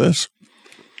dynamic of this.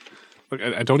 Look,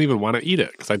 I don't even want to eat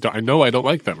it because I know I don't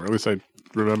like them, or at least I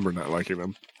remember not liking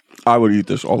them. I would eat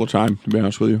this all the time, to be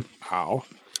honest with you. Ow.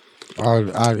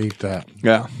 I'd eat that.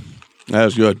 Yeah. That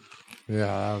was good. Yeah,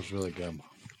 that was really good.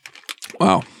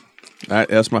 Wow.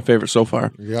 That's my favorite so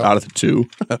far Yep. out of the two.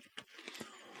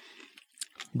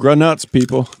 Grunuts,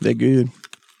 people. They're good.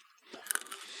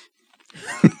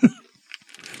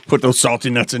 Put those salty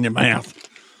nuts in your mouth.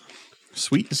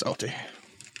 Sweet and salty.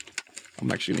 I'm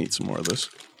actually going to eat some more of this.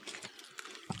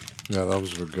 Yeah,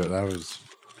 those were good.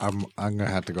 I'm gonna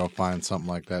have to go find something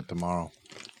like that tomorrow.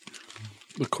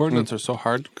 The corn nuts are so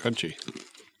hard, crunchy.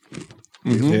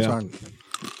 These ones Yeah. aren't-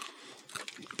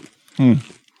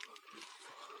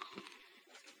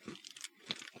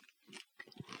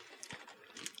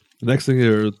 The next thing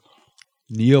are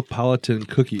Neapolitan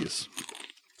cookies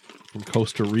from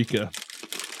Costa Rica.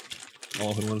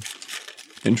 All in one.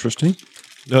 Interesting.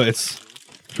 No, it's Is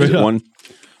straight it up. one?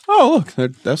 Oh,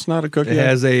 look. That's not a cookie. It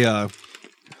has a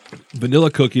vanilla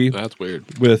cookie That's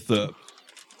weird. with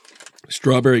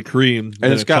strawberry cream,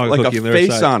 and it's got like a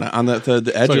face side. on it. On the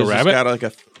edges, like a it's rabbit? got like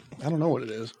a... I don't know what it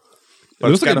is. It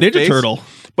looks it's like a got a Ninja face. Turtle.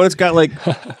 But it's got like...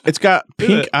 It's got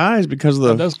pink eyes because of It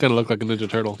the... does kind of look like a Ninja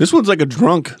Turtle. This one's like a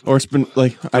drunk, or it's been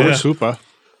like... I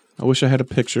wish I had a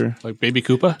picture. Like Baby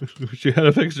Koopa. She had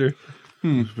a picture.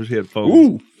 She had phones.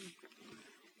 Ooh.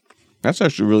 That's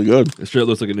actually really good. It straight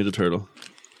looks like a Ninja Turtle.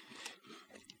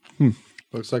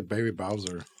 looks like Baby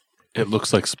Bowser. It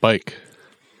looks like Spike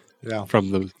Yeah.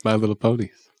 from the My Little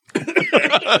Ponies.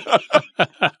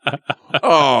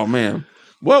 Oh, man.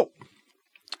 Well...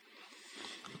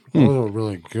 Those are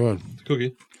really good.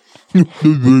 Cookie. They're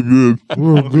good.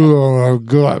 Where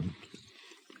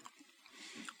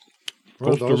are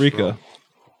Costa those Rica.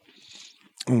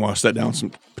 I'm gonna wash that down with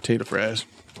some potato fries.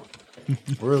 from?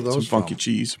 Where are those Some funky from?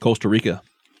 cheese. Costa Rica.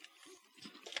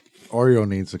 Oreo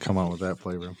needs to come out with that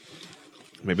flavor.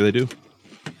 Maybe they do.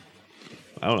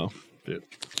 I don't know. Shit.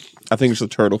 I think it's the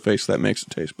turtle face that makes it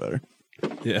taste better.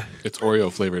 Yeah. It's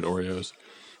Oreo flavored Oreos.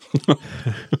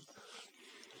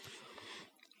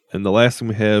 And the last thing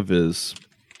we have is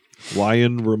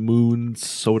Lion Ramoon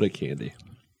soda candy.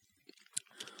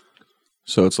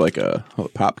 So it's like a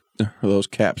pop, or those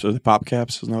caps, or the pop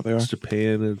caps, isn't that what they are? It's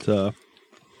Japan. It's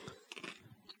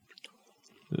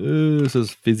this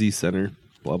is Fizzy Center.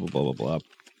 Blah blah blah blah blah.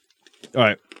 All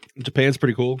right, Japan's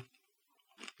pretty cool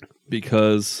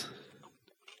because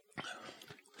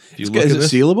if you look Is at it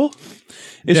this, sealable?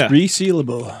 It's Yeah.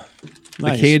 resealable. the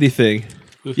Nice. candy thing.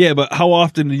 Yeah, but how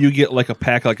often do you get like a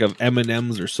pack like of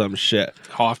M&Ms or some shit?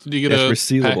 How often do you get That's a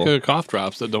resealable. pack of cough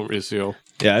drops that don't reseal?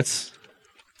 Yeah, it's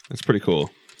pretty cool.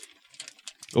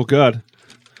 Oh God,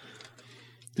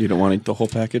 You don't want to eat the whole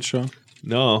package, Sean?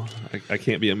 no, I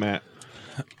can't be a Matt.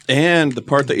 And the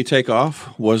part that you take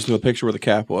off was the picture where the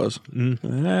cap was.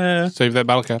 Save that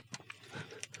bottle cap.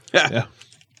 Yeah.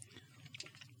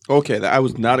 Okay, I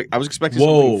was not. I was expecting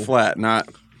Whoa. something flat, not.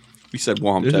 You said,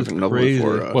 "Well, I'm This is tapping another one crazy.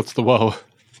 for." What's the whoa?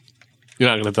 You're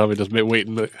not going to tell me. Just wait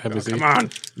and have me see. Come on.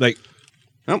 Like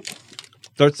Nope.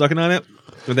 start sucking on it,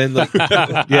 and then like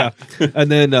yeah,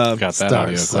 and then Got that Start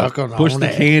audio clip. sucking push on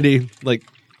the it. candy like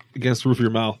against the roof of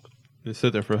your mouth. And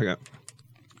sit there for a second.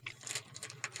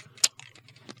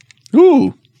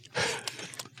 Ooh,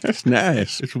 that's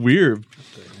nice. It's weird.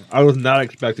 I was not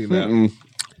expecting that.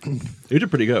 Mm-mm. These are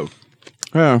pretty good.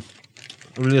 Yeah.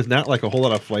 I mean, it's not like a whole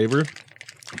lot of flavor,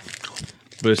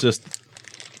 but it's just.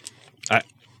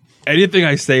 Anything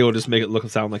I say will just make it look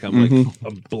and sound like I'm like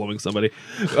I'm blowing somebody.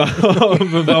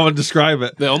 If I would describe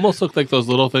it. They almost look like those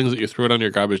little things that you throw it on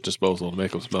your garbage disposal to make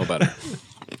them smell better.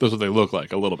 That's what they look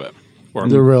like a little bit. Or,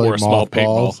 They're really or a small paintball.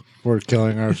 mothballs. We're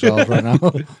killing ourselves right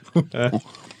now.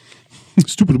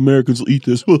 Stupid Americans will eat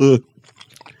this.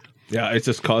 Yeah, it's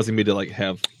just causing me to like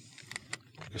have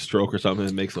a stroke or something.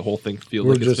 It makes the whole thing feel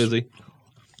We're like just- it's fizzy.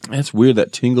 That's weird.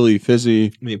 That tingly,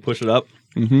 fizzy. When you push it up,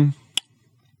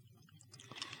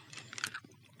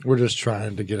 We're just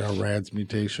trying to get our RADS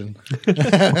mutation.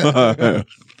 I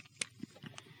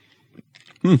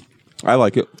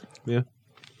like it. yeah.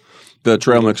 The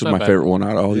trail mix is Not my bad. favorite one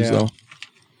out of all these, Yeah. though.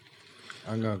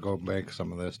 I'm gonna go bake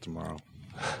some of this tomorrow.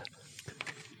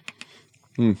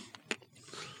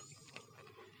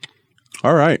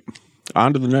 All right.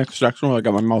 On to the next section. I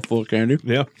got my mouth full of candy.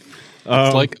 Yeah.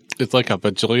 It's like a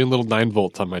bajillion little 9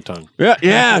 volts on my tongue. Yeah.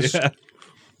 Yes. Yeah.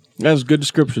 That's a good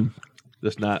description.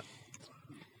 Just not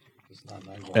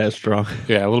as strong.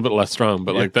 Yeah, a little bit less strong,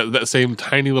 but like that same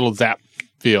tiny little zap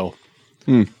feel.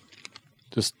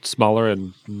 Just smaller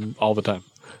and all the time,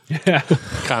 Yeah.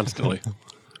 constantly.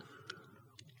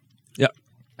 Yeah.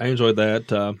 I enjoyed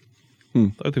that. I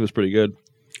think it was pretty good.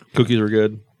 Cookies were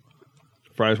good.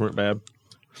 Fries weren't bad.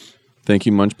 Thank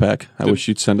you, Munch Pack. I wish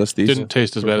you'd send us these. Didn't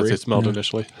taste as bad as free. they smelled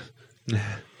initially.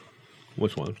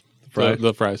 Which one?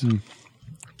 The fries.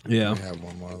 Yeah. I have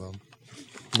one more of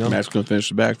them. Matt's going to finish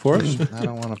the bag for us. I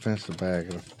don't want to finish the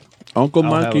bag. Uncle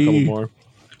I'll have a couple Monkey. more.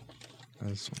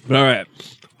 That's- All right.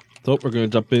 So we're going to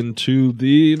jump into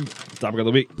the topic of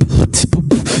the week.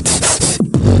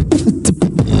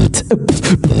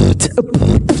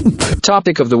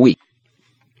 Topic of the week.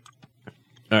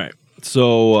 All right.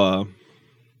 So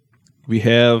we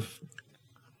have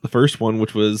the first one,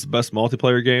 which was best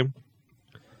multiplayer game.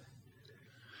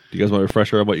 Do you guys want a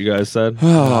refresher of what you guys said?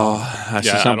 Oh, I Yeah, said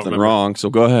I don't something remember. wrong, so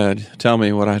go ahead. Tell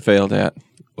me what I failed at.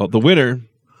 Well, the winner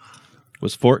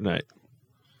was Fortnite,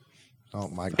 Oh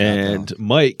my god! and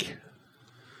Mike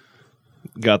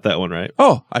got that one right.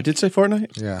 Oh, I did say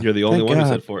Fortnite? yeah, You're the only Thank one who God.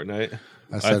 said Fortnite.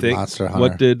 I said think. Monster Hunter.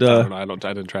 What did? I don't know.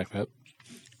 I didn't track that.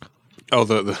 Oh,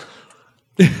 the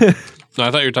no,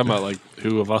 I thought you were talking about like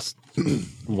who of us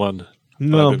won. But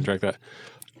No. I didn't track that.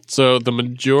 So the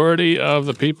majority of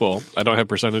the people, I don't have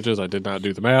percentages. I did not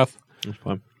do the math. That's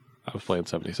fine. I was playing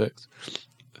 76.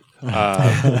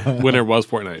 Winner was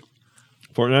Fortnite.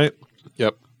 Fortnite.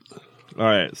 Yep. All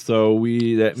right. So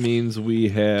that means we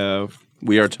have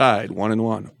We are tied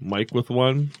 1-1. Mike with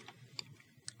one.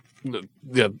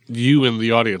 Yeah, you and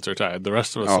the audience are tied. The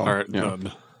rest of us Oh, aren't yeah.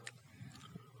 done.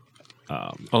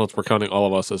 Unless we're counting all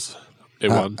of us as a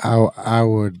one. I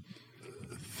would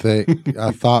think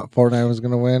I thought Fortnite was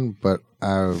going to win, but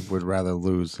I would rather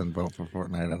lose than vote for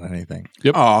Fortnite on anything.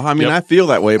 Yep. Oh, I mean, Yep. I feel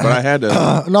that way, but I had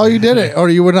to. No, you did it, or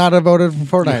you would not have voted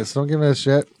for Fortnite. So don't give me a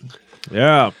shit.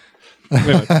 Yeah.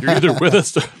 You're either with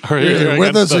us or you're You're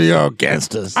with us against or you're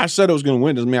against us. I said I was going to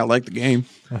win. Doesn't mean I like the game.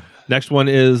 Next one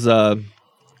is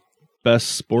best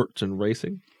sports and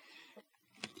racing.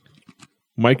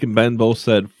 Mike and Ben both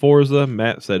said Forza.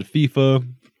 Matt said FIFA.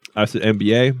 I said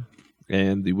NBA,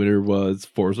 and the winner was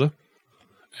Forza.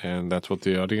 And that's what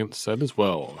the audience said as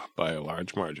well, by a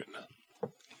large margin.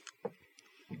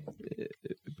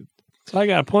 So I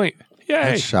got a point. Yay!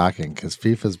 That's shocking because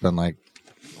FIFA's been like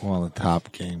one of the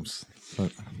top games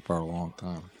for a long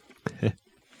time.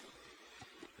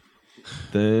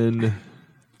 Then,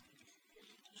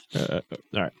 all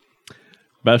right,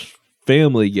 best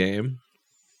family game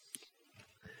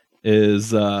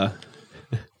is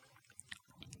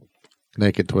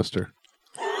Naked Twister.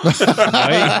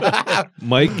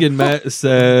 Mike and Matt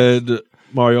said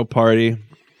Mario Party.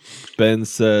 Ben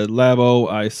said Labo.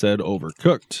 I said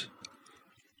Overcooked.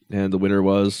 And the winner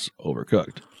was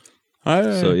Overcooked.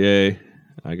 So, yay.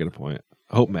 I get a point.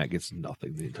 I hope Matt gets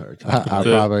nothing the entire time. I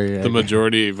The, probably the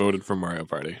majority voted for Mario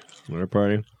Party. Mario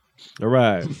Party. All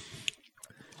right.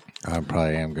 I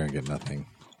probably am going to get nothing.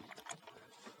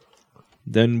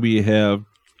 Then we have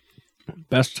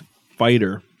Best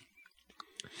Fighter.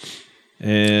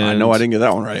 And I know I didn't get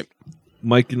that one right.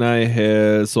 Mike and I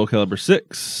had Soul Calibur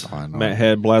 6. Oh, I know. Matt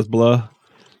had BlazBlah.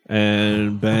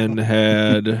 And Ben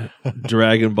had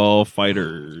Dragon Ball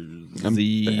Fighter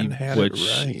Z, Ben had which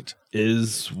it right.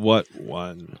 is what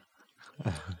won.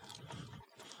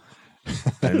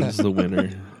 That is the winner.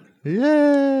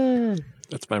 Yay!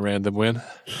 That's my random win.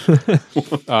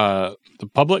 The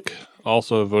public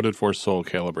also voted for Soul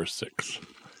Calibur 6.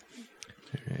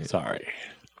 Sorry.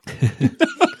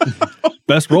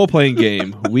 Best role-playing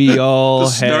game. We all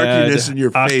The had snarkiness in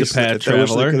your face. Octopath I wish they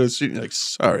Traveler could have seen. Like,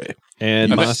 sorry.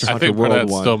 and Monster I Hunter think part of World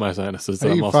that's won. still my sinuses that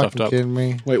Are I'm you all stuffed fucking up. kidding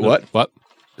me? Wait, what? What?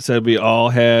 Said we all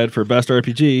had for Best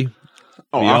RPG.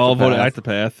 Oh, We all Octopath. voted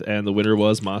Octopath, and the winner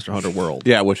was Monster Hunter World.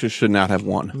 Yeah, which it should not have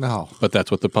won. No. But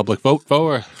that's what the public vote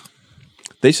for.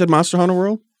 They said Monster Hunter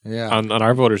World? Yeah. On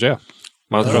our voters, yeah.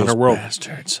 Monster Hunter World.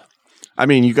 Bastards. I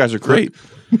mean, you guys are great.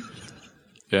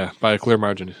 Yeah, by a clear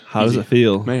margin. How does it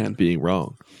feel, Man. being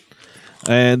wrong?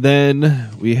 And then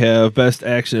we have Best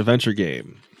Action Adventure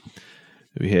Game.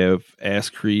 We have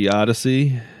Ask Cree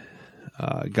Odyssey,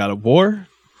 God of War,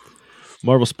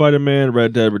 Marvel Spider-Man,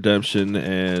 Red Dead Redemption,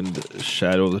 and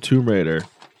Shadow of the Tomb Raider.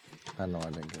 I know I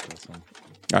didn't get this one.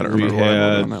 I don't We remember who I voted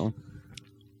had- on that one.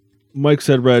 Mike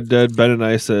said Red Dead, Ben and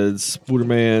I said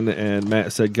Spooderman, and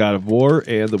Matt said God of War,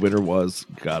 and the winner was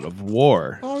God of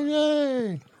War. Oh,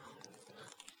 yay.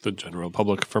 The general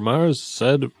public from ours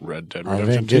said Red Dead I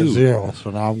Redemption didn't get 2. 0, so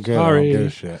now I'm good. Sorry. I don't give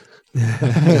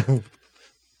a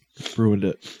shit. Ruined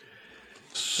it.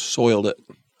 Soiled it.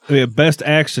 We have best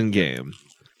action game.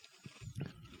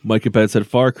 Mike and Ben said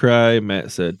Far Cry,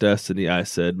 Matt said Destiny, I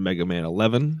said Mega Man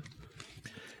 11.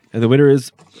 And the winner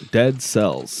is Dead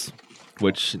Cells,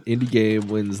 which an indie game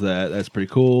wins that. That's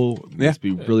pretty cool. Yeah.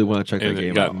 We really want to check And that it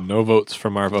game got out. no votes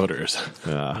from our voters.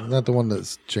 Yeah. Isn't that the one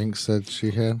that Jinx said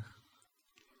she had?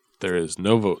 There is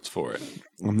no votes for it.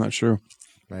 I'm not sure.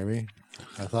 Maybe.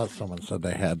 I thought someone said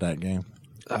they had that game.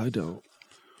 I don't.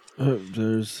 We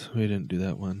didn't do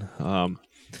that one.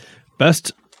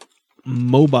 Best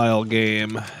mobile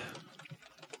game.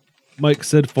 Mike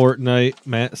said Fortnite.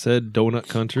 Matt said Donut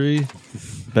Country.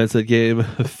 Ben said Game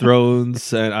of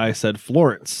Thrones, and I said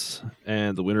Florence.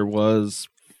 And the winner was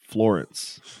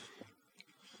Florence.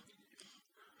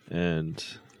 And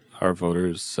Our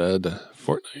voters said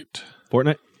Fortnite.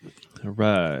 Fortnite. All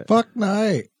right. Fuck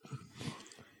night.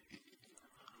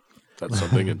 That's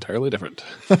something entirely different.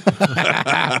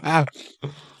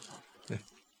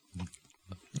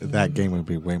 That game would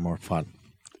be way more fun.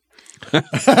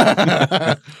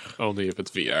 Only if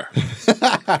it's VR.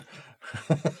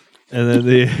 And then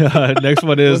the next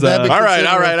one is Would that be all right, considered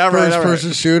all right, a all right, all right.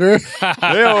 First-person shooter.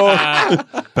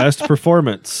 Best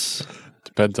Performance.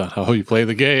 Depends on how you play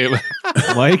the game.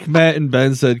 Mike, Matt, and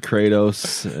Ben said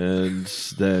Kratos, and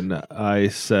then I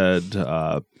said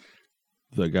the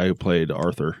guy who played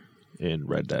Arthur in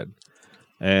Red Dead,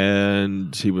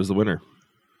 and he was the winner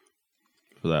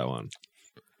for that one.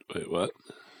 Wait, what?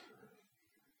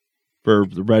 For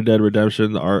the Red Dead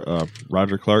Redemption,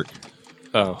 Roger Clark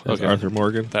Oh, as okay. Arthur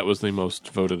Morgan. That was the most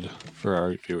voted for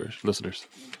our viewers, listeners.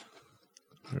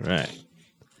 All right,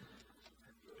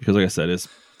 because like I said,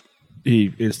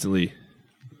 he instantly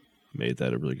made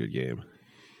that a really good game.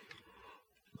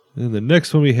 And the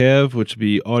next one we have, which would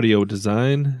be audio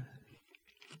design.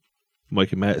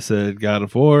 Mike and Matt said God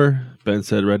of War. Ben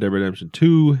said Red Dead Redemption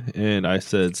 2. And I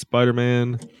said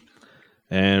Spider-Man.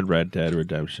 And Red Dead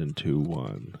Redemption 2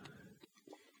 won.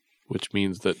 Which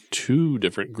means that two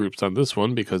different groups on this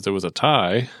one, because there was a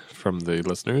tie from the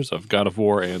listeners of God of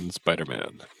War and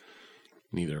Spider-Man.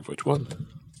 Neither of which won.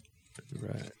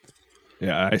 Right.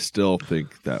 Yeah, I still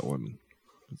think that one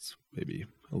is maybe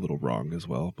a little wrong as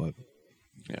well, but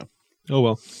Yeah. Oh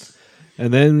well.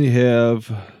 And then we have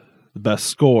the best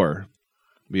score.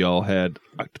 We all had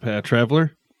Octopath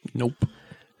Traveler. Nope.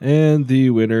 And the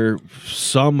winner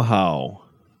somehow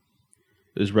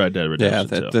is Red Dead Yeah,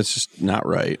 Redemption 2. that's just not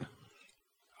right.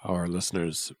 Our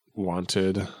listeners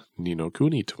wanted Nino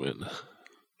Kuni to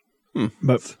win.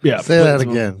 But yeah, Say that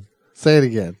again. Say it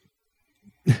again.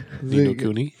 Nino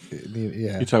Kuni?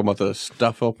 Yeah. You talking about the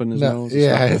stuff up in his No, nose?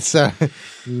 yeah, it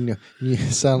you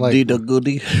sound like Dita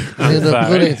Goody.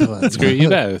 Sorry. Screw you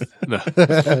both. No.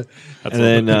 That's a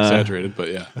then, little bit exaggerated,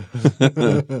 but yeah.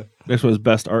 next one was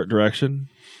best art direction.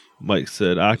 Mike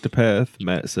said Octopath.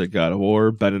 Matt said God of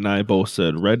War. Ben and I both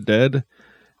said Red Dead.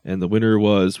 And the winner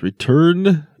was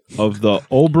Return of the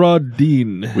Obra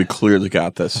Dinn. We clearly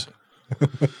got this.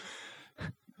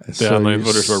 The online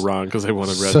voters were wrong because they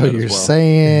wanted Red So Dead you're as well.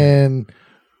 saying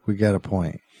we got a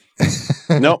point.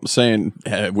 Nope,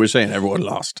 we're saying everyone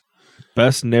lost.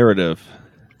 Best narrative.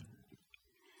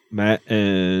 Matt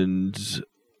and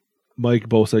Mike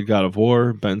both said God of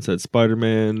War. Ben said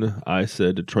Spider-Man. I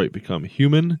said Detroit Become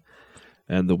Human.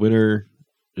 And the winner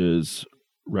is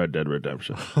Red Dead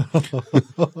Redemption.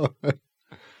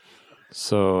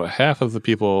 So half of the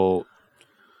people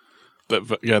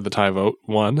that got the tie vote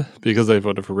won because they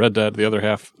voted for Red Dead. The other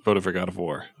half voted for God of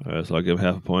War. So I'll give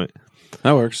half a point.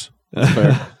 That works. That's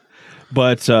fair.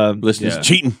 But Listeners yeah,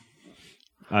 cheating.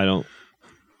 I don't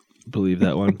believe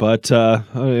that one. But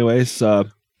anyways,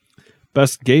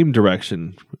 best game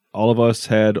direction. All of us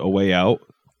had A Way Out.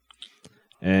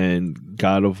 And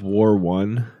God of War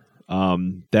won.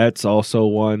 That's also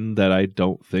one that I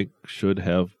don't think should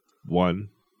have won.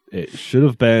 It should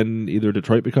have been either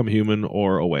Detroit Become Human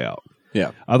or A Way Out.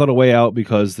 Yeah. I thought A Way Out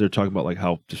because they're talking about like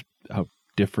how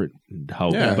different and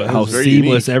how Yeah, but it how was very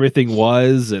seamless unique. everything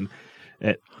was, and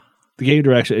the game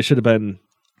direction it should have been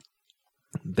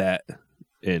that,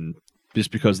 and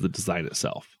just because of the design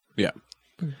itself. Yeah.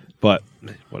 But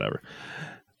whatever.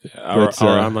 Yeah, our But,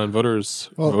 online voters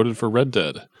voted for Red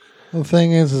Dead. The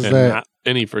thing is And that not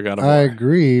any for God of War. I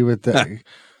agree with that.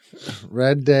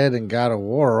 Red Dead and God of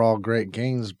War are all great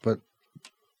games, but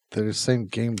they're the same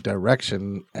game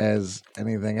direction as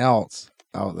anything else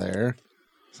out there.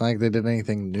 It's not like they did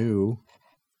anything new.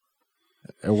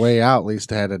 A Way Out at least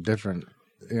had a different,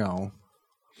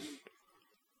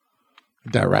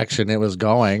 direction it was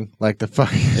going, like the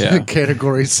fucking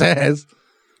category says.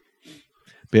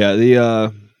 But yeah, the I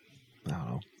don't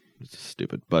know, it's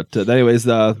stupid. But anyways,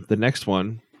 the next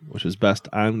one, which is best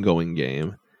ongoing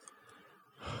game,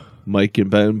 Mike and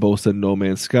Ben both said No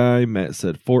Man's Sky. Matt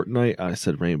said Fortnite. I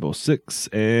said Rainbow Six,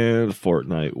 and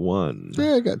Fortnite won.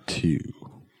 Yeah, I got 2.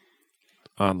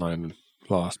 Online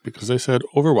lost because they said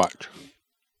Overwatch.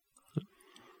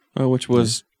 Which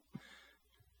was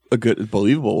a good,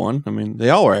 believable one. I mean, they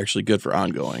all are actually good for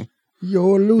ongoing.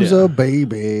 You're a loser,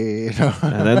 baby.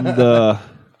 And then the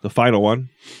final one,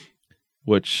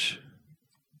 which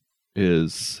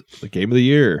is the game of the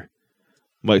year.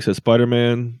 Mike said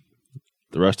Spider-Man.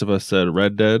 The rest of us said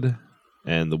Red Dead.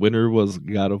 And the winner was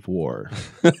God of War.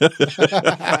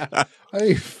 Are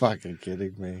you fucking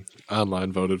kidding me?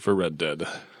 Online voted for Red Dead.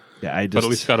 Yeah, I But at just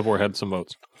least God of War had some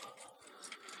votes.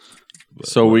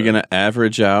 So we're going to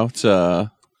average out,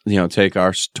 take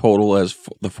our total as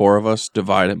the 4 of us,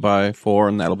 divide it by 4,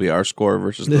 and that'll be our score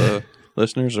versus the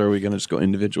listeners, or are we going to just go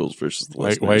individuals versus the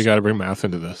listeners? Why you got to bring math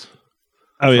into this?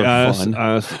 I mean, for fun.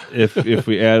 honest, if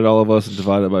we added all of us and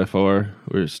divided by 4,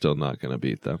 we're still not going to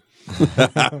beat them.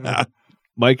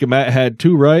 Mike and Matt had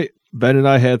 2 right. Ben and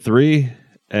I had 3,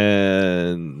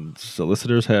 and the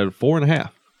listeners had 4.5.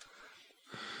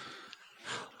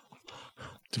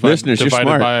 Listeners, you're divided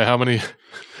smart. by how many?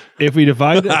 If we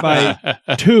divided it by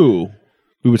 2,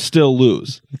 we would still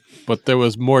lose. But there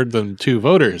was more than 2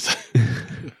 voters.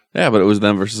 Yeah, but it was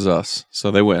them versus us,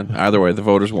 so they win. Either way, the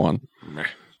voters won.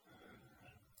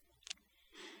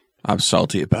 I'm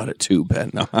salty about it too,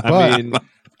 Ben. No. I mean,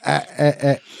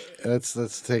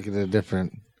 let's take it a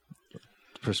different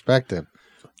perspective.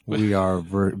 We are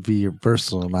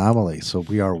versatile anomaly, so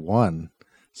we are 1.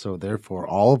 So therefore,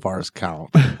 all of ours count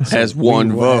As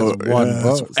one vote. As one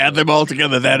vote. Add them all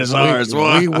together. That is ours.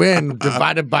 We win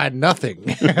divided by nothing.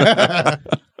 divided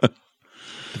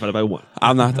by 1.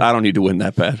 I don't need to win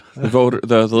that bad.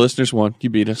 The listeners won. You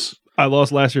beat us. I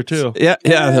lost last year too. Yeah.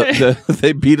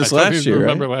 They beat us last year.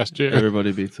 Remember Right? last year?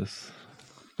 Everybody beats us.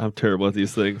 I'm terrible at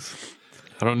these things.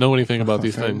 I don't know anything about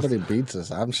these If things. everybody beats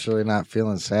us, I'm surely not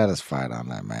feeling satisfied on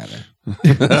that matter.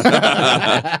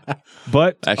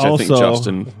 But Actually, also, I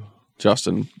think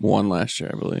Justin won last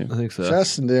year, I believe. I think so.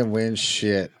 Justin didn't win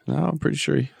shit. No, I'm pretty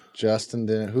sure Justin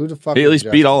didn't. Who the fuck? he at is least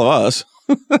Justin? beat all of us.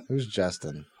 Who's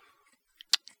Justin?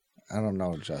 I don't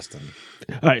know Justin.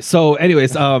 All right. So,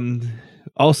 anyways,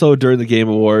 also during the Game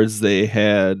Awards, they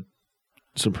had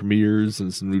some premieres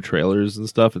and some new trailers and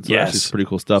stuff. And so Yes. actually some pretty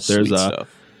cool stuff. There's Sweet a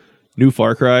stuff. new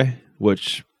Far Cry,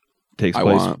 which takes I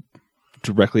place want.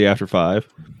 directly after 5.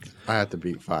 I have to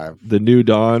beat 5. The New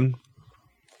Dawn,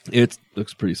 it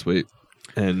looks pretty sweet.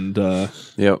 And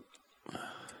Yep.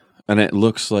 And it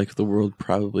looks like the world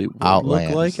probably would Outlands.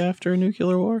 look like after a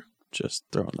nuclear war. Just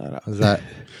throwing that out. Is that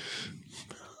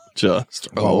Just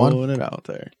What one? throwing it out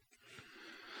there.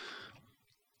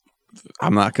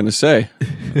 I'm not going to say.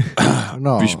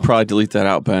 no? We should probably delete that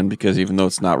out, Ben, because even though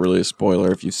it's not really a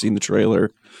spoiler, if you've seen the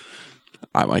trailer,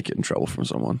 I might get in trouble from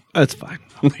someone. that's fine.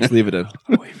 Just leave it in.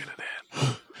 And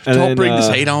Don't then, bring this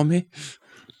hate on me.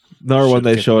 Another one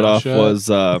they get showed my off shot. was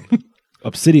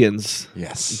Obsidian's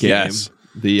Yes. game, Yes.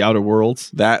 The Outer Worlds.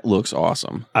 That looks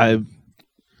awesome. I'm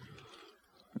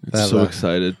That so look-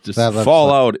 excited. Just that looks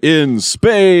Fallout in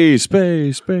space.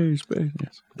 Yes.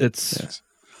 it's Yes.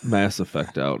 Mass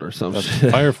Effect out or some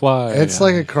shit. Firefly. It's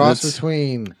like a cross It's-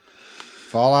 between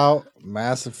Fallout,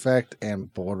 Mass Effect,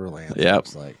 and Borderlands. Yep.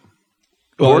 It's like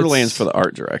Well, Borderlands it's- for the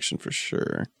art direction for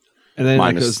sure. and then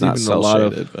Mine is because not even a cell lot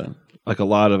shaded, of but like a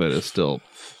lot of it is still.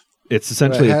 It's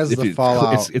essentially has if the you-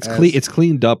 Fallout it's as- clean. It's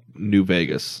cleaned up New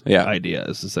Vegas. Yeah. idea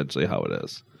is essentially how it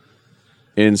is.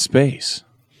 in space.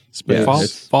 Yeah, Fall,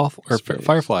 it's- space.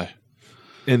 Firefly.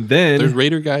 And then There's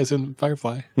Raider guys in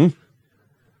Firefly.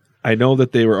 I know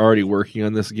that they were already working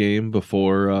on this game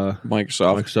before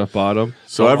Microsoft. Microsoft bought them.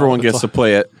 So everyone gets to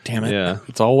play it. Damn it. Yeah,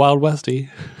 It's all Wild Westy.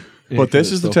 But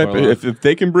this is the type of, if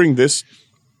they can bring this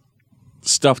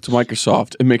stuff to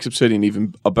Microsoft, it makes Obsidian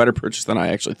even a better purchase than I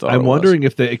actually thought. I'm it was. wondering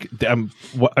if I'm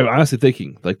honestly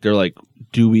thinking like they're like,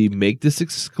 do we make this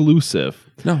exclusive?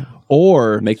 No.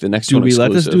 Or Make the next do one we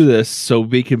let this exclusive. do this so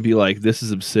we can be like, this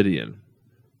is Obsidian,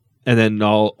 and then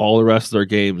all the rest of their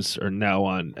games are now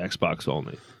on Xbox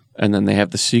only. And then they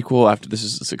have the sequel after this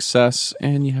is a success,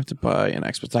 and you have to buy an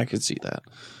Xbox. I could see that.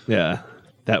 Yeah,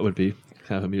 that would be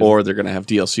kind of amusing. Or they're going to have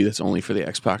DLC that's only for the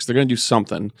Xbox. They're going to do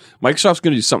something. Microsoft's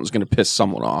going to do something that's going to piss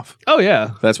someone off. oh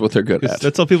yeah, That's what they're good at.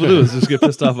 that's all people do is just get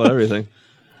pissed off on everything.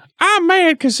 I'm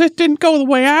mad because it didn't go the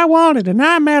way I wanted, and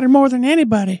I matter more than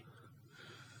anybody.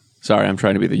 Sorry, I'm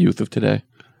trying to be the youth of today.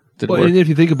 Didn't Well, work. and if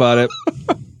you think about it,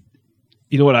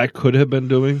 you know what I could have been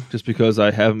doing just because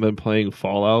I haven't been playing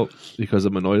Fallout because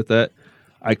I'm annoyed at that.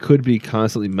 I could be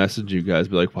constantly messaging you guys,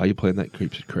 be like, "Why are you playing that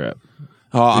creepy crap?"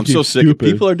 Oh, I'm keep so sick. stupid.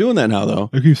 People are doing that now, though.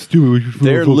 I keep stupid.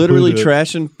 They're literally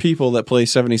trashing people that play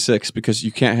 76 because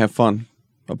you can't have fun,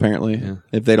 apparently, Yeah.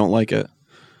 if they don't like it.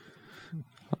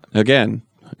 Again,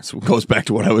 so it goes back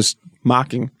to what I was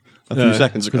mocking a few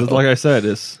seconds ago. Because like I said,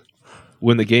 is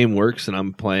when the game works and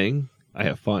I'm playing, I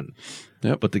have fun.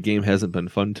 Yep. But the game hasn't been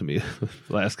fun to me the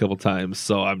last couple times,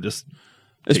 so I'm just.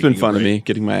 It's been taking a fun to break. me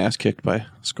getting my ass kicked by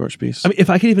Scorch Beast. I mean, if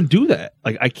I can even do that,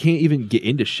 like I can't even get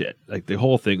into shit. Like the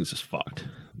whole thing is just fucked.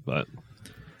 But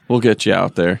We'll get you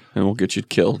out there and we'll get you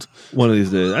killed. one of these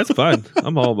days, that's fine.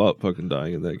 I'm all about fucking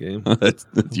dying in that game.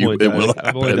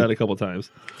 I've only died a couple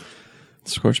times.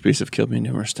 Scorch Beasts have killed me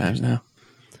numerous times now.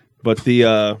 But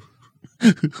the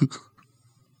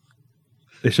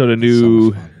they showed a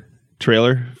new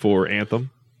trailer for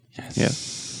Anthem. Yeah.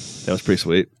 That was pretty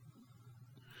sweet.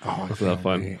 Oh, That's a lot of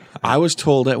fun. wait. I was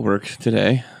told at work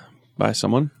today by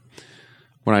someone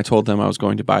when I told them I was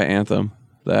going to buy Anthem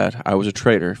that I was a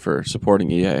traitor for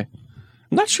supporting EA. I'm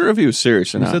not sure if he was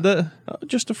serious or Who not. said that?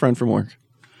 Just a friend from work.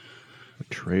 A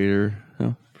traitor.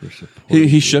 Yeah. For support.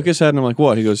 He shook his head and I'm like,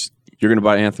 what? He goes, you're going to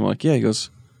buy Anthem? I'm like, yeah. He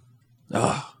goes,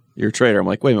 oh, you're a traitor. I'm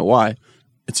like, wait a minute, why?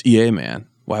 It's EA, man.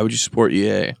 Why would you support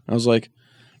EA? I was like,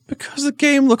 because the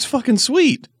game looks fucking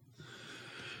sweet.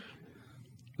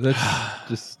 That's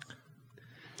just.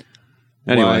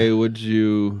 Anyway. Why would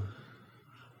you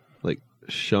like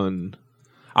shun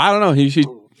I don't know. He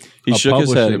a shook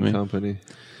his head at publishing me company?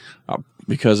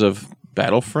 because of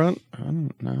Battlefront. I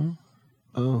don't know.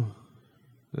 Oh,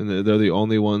 and they're the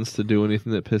only ones to do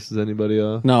anything that pisses anybody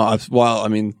off. No, I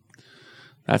mean,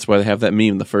 that's why they have that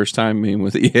meme, the first time meme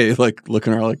with EA, like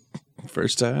looking at her like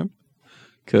first time,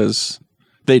 because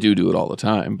they do it all the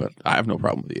time. But I have no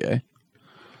problem with EA.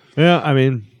 Yeah, I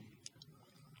mean,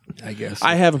 I guess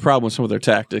I have a problem with some of their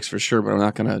tactics for sure, but I'm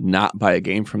not going to not buy a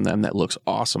game from them that looks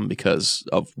awesome because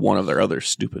of one of their other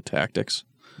stupid tactics.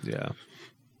 yeah.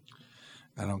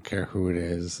 I don't care who it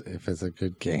is. If it's a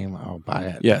good game, I'll buy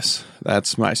it. Yes,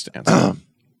 that's my stance.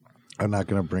 I'm not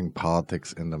going to bring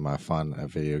politics into my fun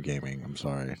of video gaming. I'm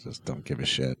sorry. Just don't give a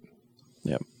shit.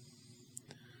 Yep.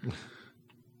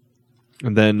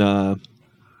 And then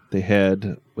they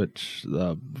had which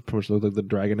pretty much looked like the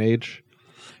Dragon Age.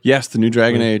 Yes, the new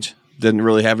Dragon Age didn't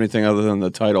really have anything other than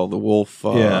the title, the Wolf.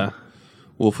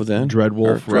 Wolf Within,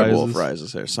 Dreadwolf Dreadwolf Rises.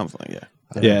 Rises, or something like that.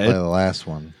 I didn't Yeah, play the last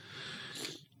one.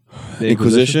 The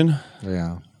Inquisition.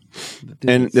 Yeah.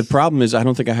 And the problem is, I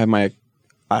don't think I have my.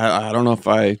 I don't know if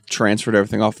I transferred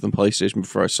everything off of the PlayStation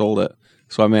before I sold it,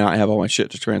 so I may not have all my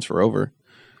shit to transfer over.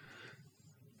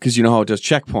 Because you know how it does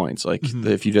checkpoints. Like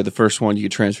if you did the first one, you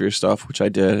could transfer your stuff, which I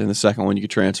did, and the second one you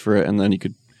could transfer it, and then you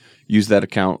could use that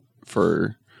account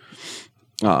for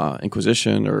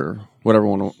Inquisition or whatever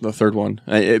one. The third one,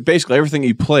 basically everything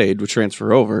you played would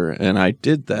transfer over, and I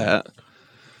did that.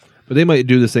 But they might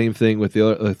do the same thing with the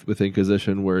other, with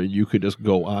Inquisition, where you could just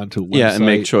go on to a Yeah, and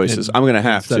make website choices. and I'm going to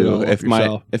have set it all to up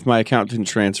yourself. if my account didn't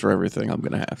transfer everything. I'm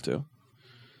going to have to.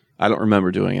 I don't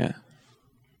remember doing it.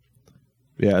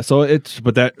 Yeah, so it's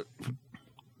but that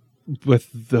with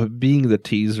the being the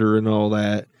teaser and all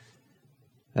that,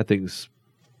 that thing's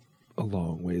a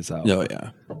long ways out. Oh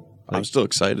yeah, I'm still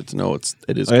excited to know it is.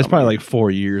 Like, it's coming. probably like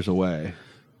 4 years away.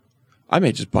 I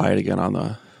may just buy it again on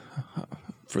the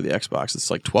for the Xbox. It's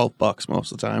like $12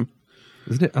 most of the time.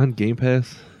 Isn't it on Game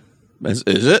Pass? Is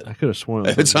it? I could have sworn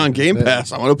If it's on Game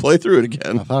Pass, I'm going to play through it I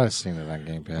again. thought I'd seen it on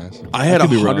Game Pass. I had could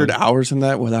be 100 wrong. hours in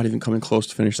that without even coming close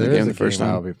to finishing There the is game a the first game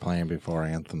I'll time. be playing before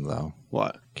Anthem, though.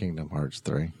 What? Kingdom Hearts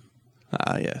 3.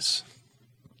 Ah, yes.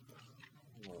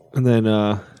 And then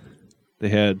they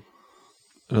had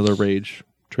another Rage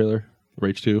trailer,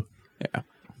 Rage 2. Yeah.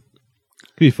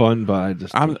 Could be fun,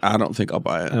 but I don't think I'll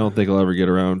buy I it. don't think I'll ever get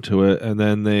around to it. And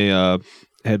then they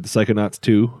had the Psychonauts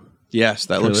 2. Yes,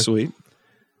 that looks Trailer. sweet.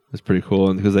 It's pretty cool,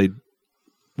 and because they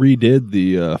redid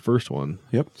the first one.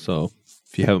 Yep. So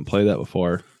if you haven't played that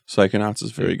before, Psychonauts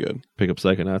is very good. pick up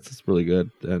Psychonauts. It's really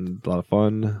good and a lot of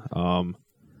fun.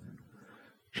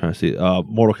 Trying to see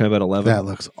Mortal Kombat 11. That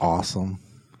looks awesome.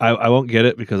 I won't get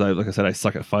it because like I said, I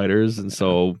suck at fighters, and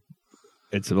so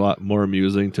it's a lot more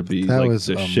amusing to be That like was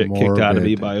the a shit kicked out of me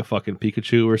morbid- by a fucking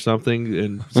Pikachu or something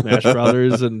in Smash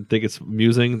Brothers and think it's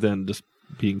amusing than just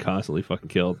being constantly fucking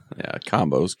killed. Yeah,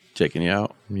 combos taking you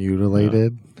out.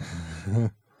 Mutilated.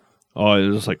 Oh, it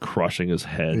was just like crushing his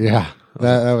head. Yeah.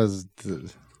 That was You're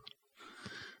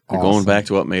going back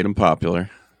to what made them popular.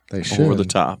 They should. Over the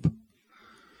top.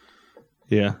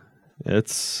 Yeah.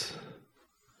 It's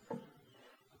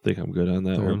think I'm good on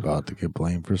that They're one. about to get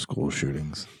blamed for school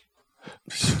shootings.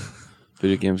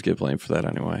 Video games get blamed for that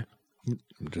anyway.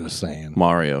 I'm just saying.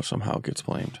 Mario somehow gets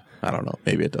blamed. I don't know.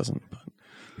 Maybe it doesn't.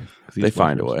 But they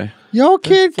find a way. Yo,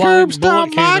 kid, flying curb stop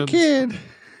bullet my cannons. kid.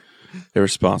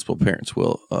 Irresponsible parents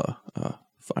will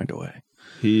find a way.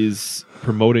 He's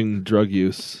promoting drug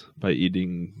use by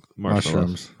eating marshmallows.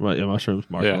 Mushrooms. Right, yeah, mushrooms,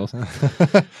 marshmallows.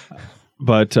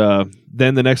 But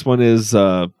then the next one is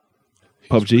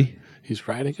PUBG. He's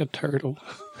riding a turtle.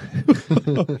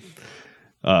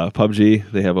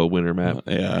 PUBG, they have a winter map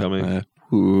coming.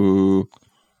 Ooh.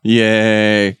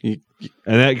 Yay.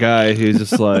 And that guy, he's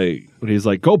just like, when he's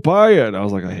like, go buy it. I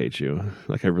was like, I hate you.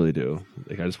 Like, I really do.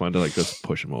 Like, I just wanted to like just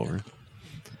push him over.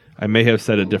 I may have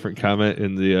said a different comment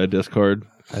in the Discord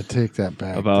I take that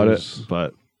back. about There's it,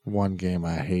 but one game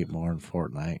I hate more than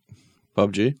Fortnite.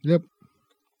 PUBG? Yep.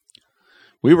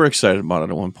 We were excited about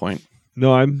it at one point.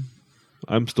 no,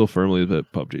 I'm still firmly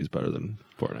that PUBG is better than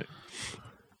Fortnite.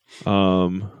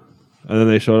 And then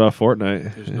they showed off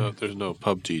Fortnite. There's no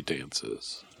PUBG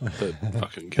dances. That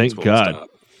fucking kids Thank won't God. stop.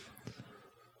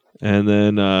 And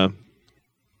then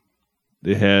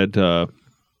they had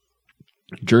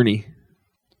Journey.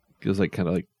 It was like kind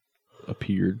of like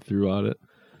appeared throughout it.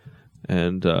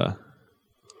 And The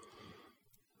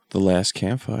Last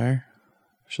Campfire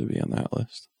should be on that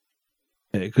list.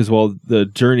 because the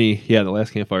Journey, the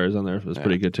Last Campfire is on there. It was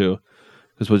pretty good too.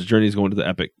 Because Journey's going to the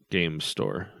Epic Games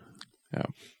store. Yeah.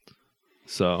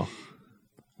 So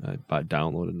I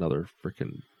download another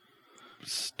freaking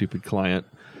stupid client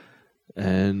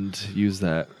and use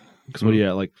that. Because what are you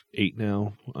at, like 8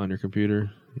 now on your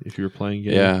computer? If you were playing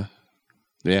games? Yeah.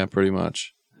 Yeah, pretty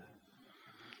much.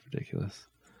 Ridiculous.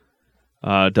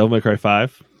 Devil May Cry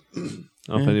 5. I don't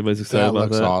know if anybody's excited That about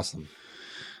looks that. awesome.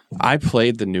 I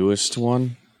played the newest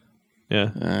one.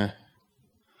 Yeah.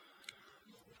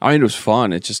 I mean, it was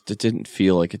fun. It didn't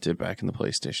feel like it did back in the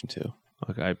PlayStation 2.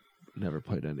 Like, I never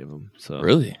played any of them. So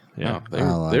Really? Yeah. Oh, they I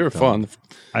were, like they were them. fun.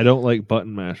 I don't like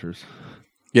button mashers.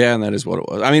 Yeah, and that is what it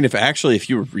was. I mean, if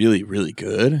you were really, really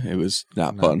good, it was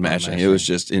not button mashing. It was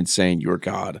just insane. You were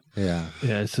God. Yeah.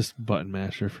 Yeah, it's just button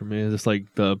masher for me. It's just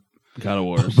like the God of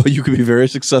Wars. But you could be very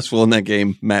successful in that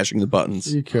game mashing the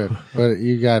buttons. You could, but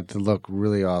you got to look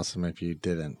really awesome if you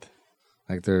didn't.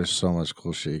 Like, there's so much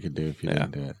cool shit you could do if you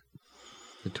didn't do it.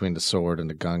 Between the sword and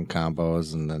the gun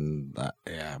combos, and then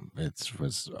it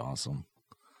was awesome.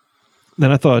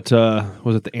 Then I thought,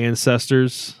 was it the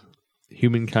Ancestors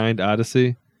Humankind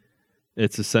Odyssey?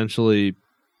 It's essentially,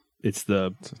 it's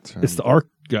the Ark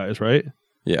guys, right?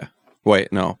 Yeah.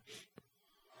 Wait, no.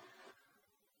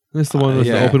 It's the one with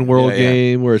the yeah, open world yeah.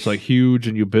 game where it's like huge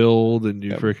and you build and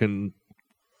you freaking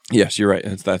Yes, you're right.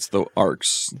 That's the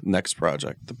Ark's next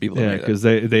project. The people that made it. because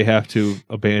they have to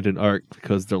abandon Ark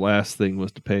because their last thing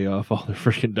was to pay off all their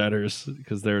freaking debtors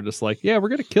because they're just like, yeah, we're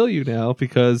gonna kill you now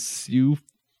because you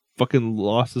fucking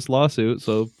lost this lawsuit.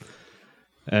 So,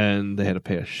 and they had to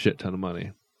pay a shit ton of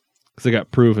money because it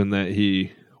got proven that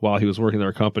while he was working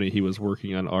their company, he was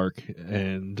working on Ark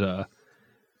and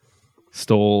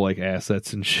stole like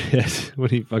assets and shit when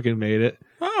he fucking made it.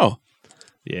 Oh.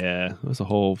 Yeah, it was a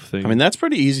whole thing. I mean, that's a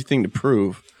pretty easy thing to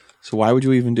prove. So why would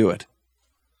you even do it?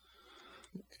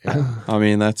 I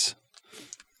mean, that's...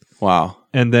 Wow.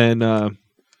 And then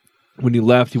when he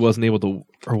left, he wasn't able to,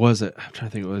 or was it? I'm trying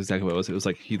to think what exactly what it was. It was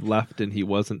like he left and he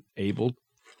wasn't able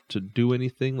to do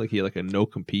anything. Like he had like a no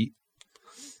compete,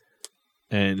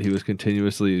 and he was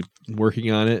continuously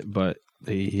working on it, but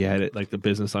he had it like the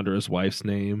business under his wife's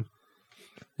name.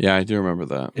 Yeah, I do remember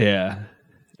that. Yeah,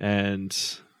 and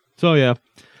so yeah,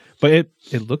 but it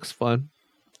looks fun.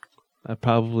 I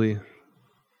probably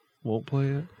won't play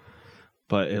it,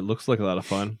 but it looks like a lot of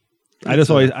fun. I just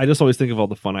always think of all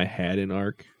the fun I had in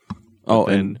Ark. Oh,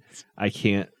 And I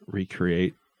can't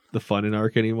recreate the fun in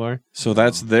Ark anymore. so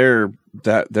that's their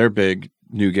big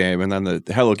new game, and then the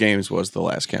Hello Games was The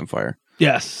Last Campfire.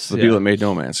 Yes, So the people that made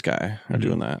No Man's Sky are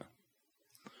doing that.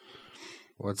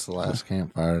 What's the Last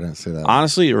Campfire? I didn't see that.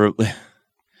 Honestly,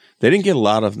 they didn't get a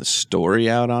lot of the story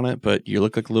out on it, but you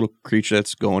look like a little creature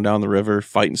that's going down the river,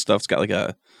 fighting stuff. It's got like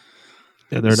a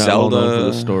and they're not Zelda. well known for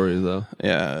the story though.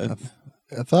 yeah.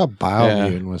 I thought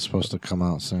Biomutant was supposed to come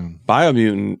out soon.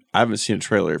 Biomutant. I haven't seen a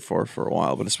trailer for a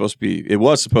while, but it was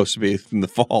supposed to be in the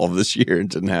fall of this year and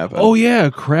didn't happen. Oh yeah,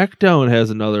 Crackdown has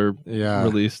another Yeah.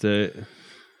 release date.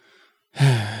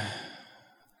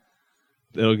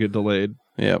 It'll get delayed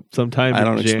Yep. sometime I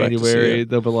don't in expect to see January. it.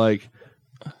 They'll be like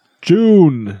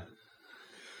June.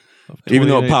 of Even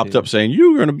though it 2019. popped up saying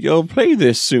you're going to be able to play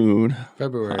this soon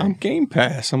February. on Game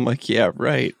Pass, I'm like, yeah,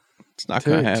 right. It's not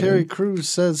going to happen. Terry Crews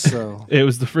says so. It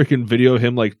was the freaking video of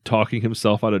him like talking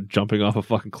himself out of jumping off a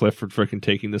fucking cliff for freaking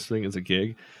taking this thing as a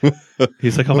gig.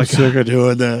 He's like, "Oh my god, of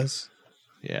doing this."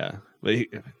 yeah." But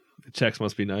the checks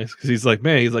must be nice because he's like,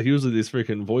 man, usually these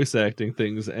freaking voice acting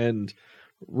things end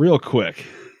real quick.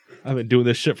 I've been doing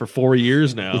this shit for 4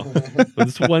 years now with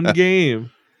this one game.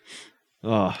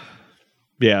 Oh,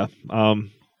 yeah.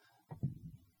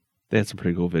 They had some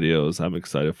pretty cool videos. I'm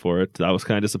excited for it. I was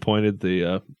kind of disappointed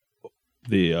the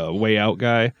Way Out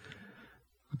guy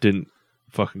didn't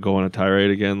fucking go on a tirade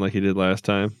again like he did last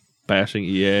time, bashing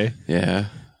EA. Yeah,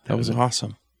 that was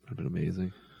awesome. Would have been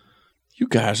amazing. You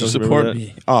guys are Don't remember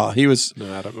supporting me. Oh, he was. No,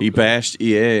 I don't He remember. bashed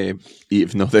EA,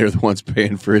 even though they're the ones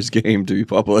paying for his game to be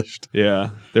published.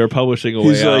 Yeah, they were publishing a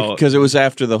He's Way like, Out. because it was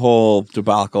after the whole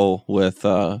debacle with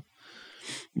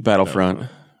Battlefront,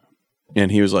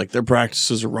 and he was like, their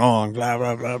practices are wrong, blah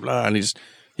blah blah blah, and he just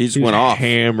went off.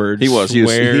 Hammered. He was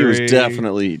swearing.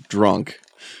 definitely drunk.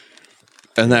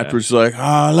 And that was like,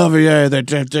 I love EA, they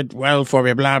did well for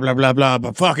me, blah blah blah blah,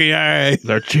 but fuck EA.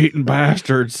 They're cheating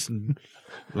bastards.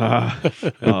 Oh,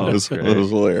 It was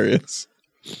hilarious.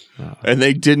 Oh. And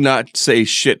they did not say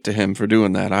shit to him for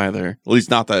doing that either. At least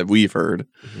not that we've heard.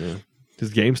 His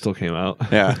game still came out.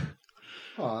 Yeah.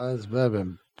 Oh, that's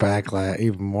been backlash,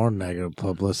 even more negative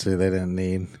publicity they didn't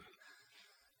need.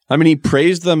 I mean, he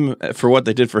praised them for what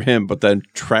they did for him, but then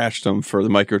trashed them for the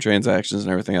microtransactions and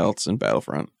everything else in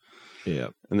Battlefront Yeah,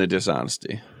 and the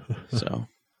dishonesty. So,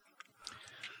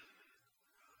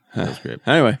 that's great.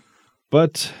 anyway,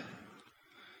 But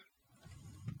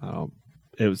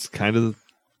it was kind of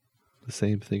the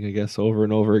same thing, I guess, over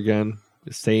and over again.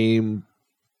 The same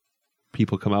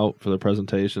people come out for the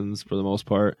presentations for the most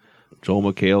part. Joel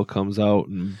McHale comes out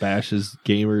and bashes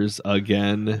gamers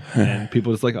again. And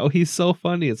people just like, oh, he's so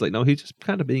funny. It's like, no, he's just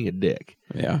kind of being a dick.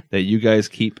 yeah. That you guys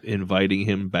keep inviting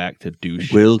him back to do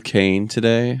shit. Will Kane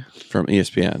today from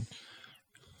ESPN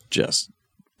just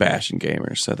bashing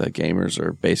gamers, said that gamers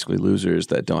are basically losers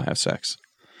that don't have sex.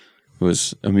 It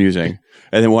was amusing.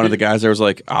 And then one of the guys there was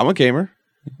like, I'm a gamer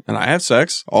and I have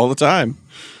sex all the time.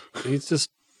 He's just,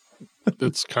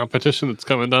 it's competition that's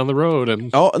coming down the road. And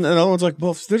Oh, and then another one's like,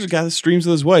 well, there's a guy that streams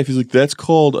with his wife. He's like, that's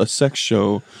called a sex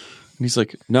show. And he's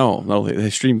like, no, they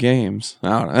stream games.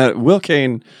 I don't know. Will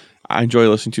Kane, I enjoy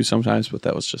listening to sometimes, but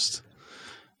that was just,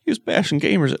 he was bashing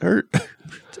gamers. It hurt.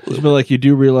 But like, you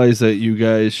do realize that you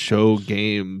guys show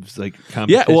games like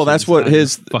Yeah, well, that's what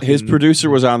competitions his on your fucking- producer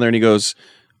was on there, and he goes,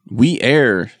 we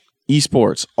air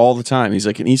esports all the time. He's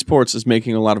like, and esports is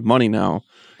making a lot of money now.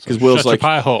 Because Will's shut your like,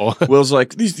 pie hole. Will's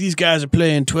like, these guys are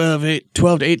playing 12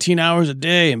 to 18 hours a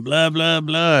day and blah, blah,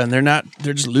 blah. And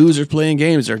they're just losers playing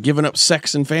games. They're giving up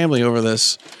sex and family over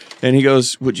this. And he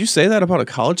goes, would you say that about a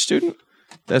college student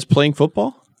that's playing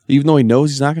football? Even though he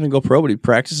knows he's not going to go pro, but he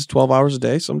practices 12 hours a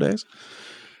day some days.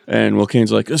 And Will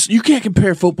Kane's like, you can't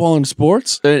compare football and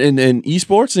sports and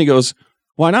esports. And he goes,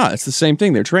 why not? It's the same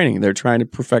thing. They're training. They're trying to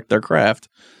perfect their craft.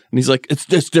 And he's like, it's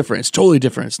different. It's totally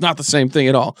different. It's not the same thing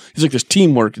at all. He's like, there's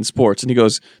teamwork in sports. And he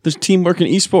goes, there's teamwork in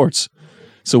esports.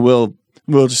 So Will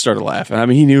just started laughing. I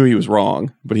mean, he knew he was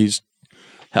wrong, but he's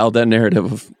held that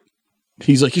narrative of,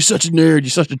 he's like, you're such a nerd. You're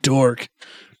such a dork.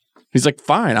 He's like,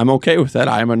 fine. I'm okay with that.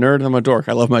 I am a nerd and I'm a dork.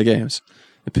 I love my games.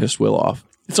 It pissed Will off.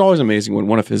 It's always amazing when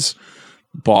one of his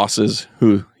bosses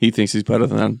who he thinks he's better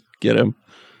than get him.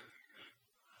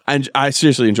 And I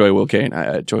seriously enjoy Will Kane.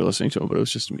 I enjoy listening to him, but it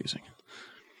was just amusing.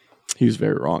 He was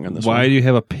very wrong in this Why one. do you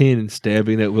have a pin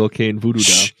stabbing that Will Kane voodoo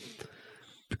doll?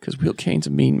 Because Will Kane's a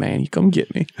mean man. You come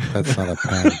get me. That's not a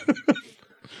pen.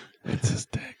 It's his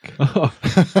dick.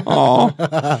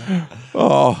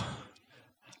 Oh.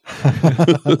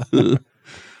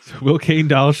 Will Kane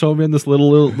doll, show me in this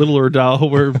littler doll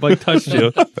where Mike touched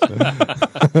you.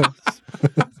 Boop.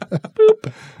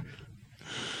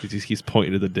 He's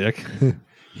pointing to the dick.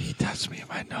 He touched me in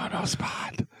my no-no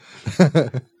spot.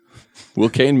 Will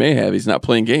Kane may have. He's not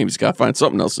playing games. He's got to find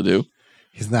something else to do.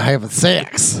 He's not having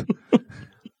sex.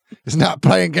 He's not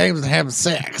playing games and having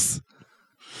sex.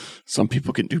 Some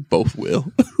people can do both, Will.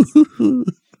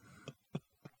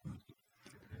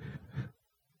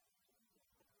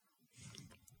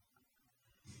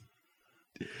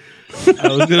 I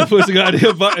was going to push the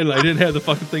goddamn button. I didn't have the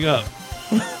fucking thing up.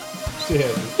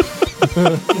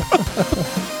 Shit.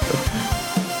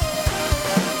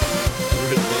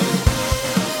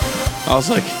 I was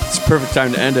like, it's a perfect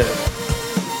time to end it.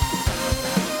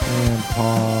 And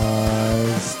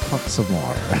pause. Talk some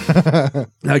more.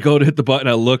 I go to hit the button.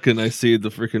 I look and I see the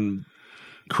freaking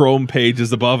Chrome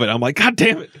pages above it. I'm like, God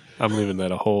damn it. I'm leaving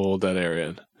that a whole dead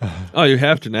area. Oh, you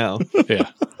have to now. Yeah.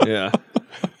 Yeah.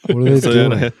 What are they So doing?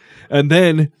 then and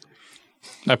then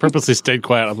I purposely stayed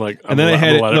quiet. I'm like, And then I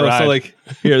had it. No, so like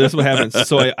here, this is what happens.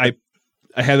 So I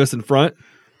had this in front,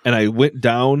 and I went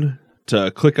down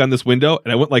to click on this window,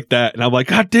 and I went like that, and I'm like,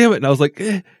 God damn it! And I was like,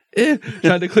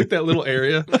 trying to click that little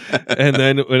area, and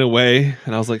then it went away,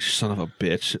 and I was like, son of a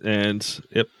bitch, and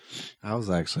yep. I was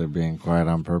actually being quiet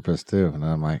on purpose too, and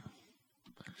I'm like,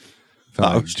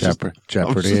 felt like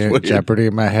Jeopardy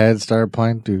in my head started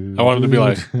playing. Dude, I wanted to be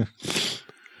like,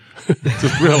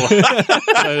 just real,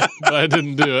 but I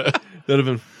didn't do it. That'd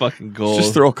have been fucking gold.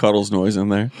 Just throw a Cuddles noise in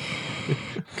there.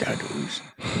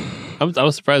 I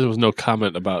was surprised there was no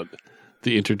comment about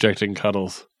the interjecting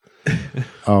Cuddles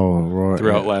Roy,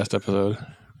 throughout last episode.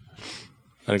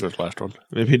 I think it was the last one.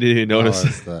 Maybe he didn't even notice.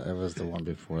 It was the one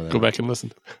before that. Go back and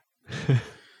listen.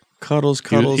 Cuddles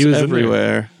he was in there.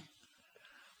 everywhere.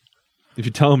 If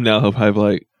you tell him now, he'll probably be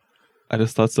like, I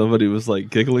just thought somebody was like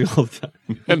giggling all the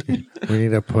time. We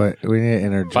need to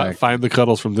interject. Find the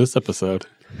Cuddles from this episode.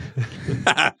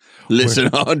 Listen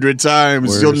 100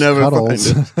 times, you'll never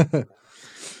Cuddles? find it.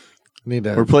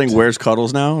 We're playing Where's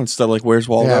Cuddles now instead of like Where's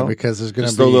Waldo? Yeah, because there's going to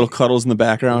just be throw little Cuddles in the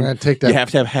background. We're gonna take that- You have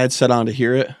to have headset on to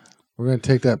hear it. We're going to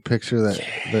take that picture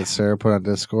that Sarah put on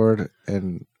Discord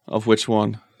and Of which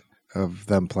one? of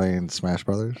them playing Smash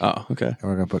Brothers. Oh, okay. And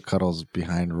we're going to put Cuddles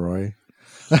behind Roy.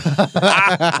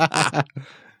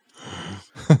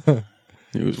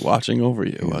 He was watching over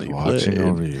you while you watching played.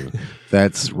 over you.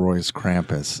 That's Roy's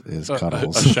Krampus is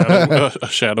Cuddles. A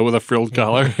shadow with a frilled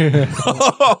collar.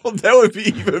 Oh, that would be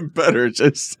even better.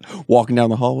 Just walking down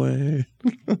the hallway.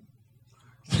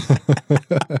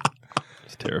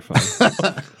 It's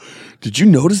terrifying. Did you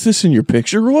notice this in your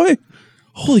picture, Roy?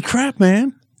 Holy crap,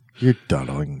 man. You're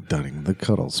dunning the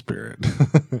Cuddle spirit.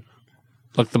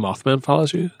 Like the Mothman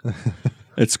follows you.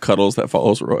 It's Cuddles that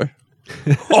follows Roy.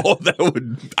 Oh, that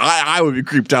would I would be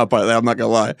creeped out by that. I'm not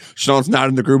gonna lie. Sean's not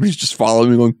in the group. He's just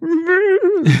following me, going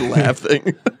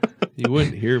laughing. You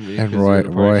wouldn't hear me. And 'cause you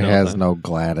would've Roy probably has known no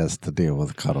Gladys to deal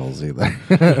with Cuddles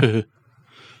either.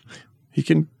 He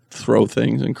can throw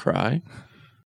things and cry.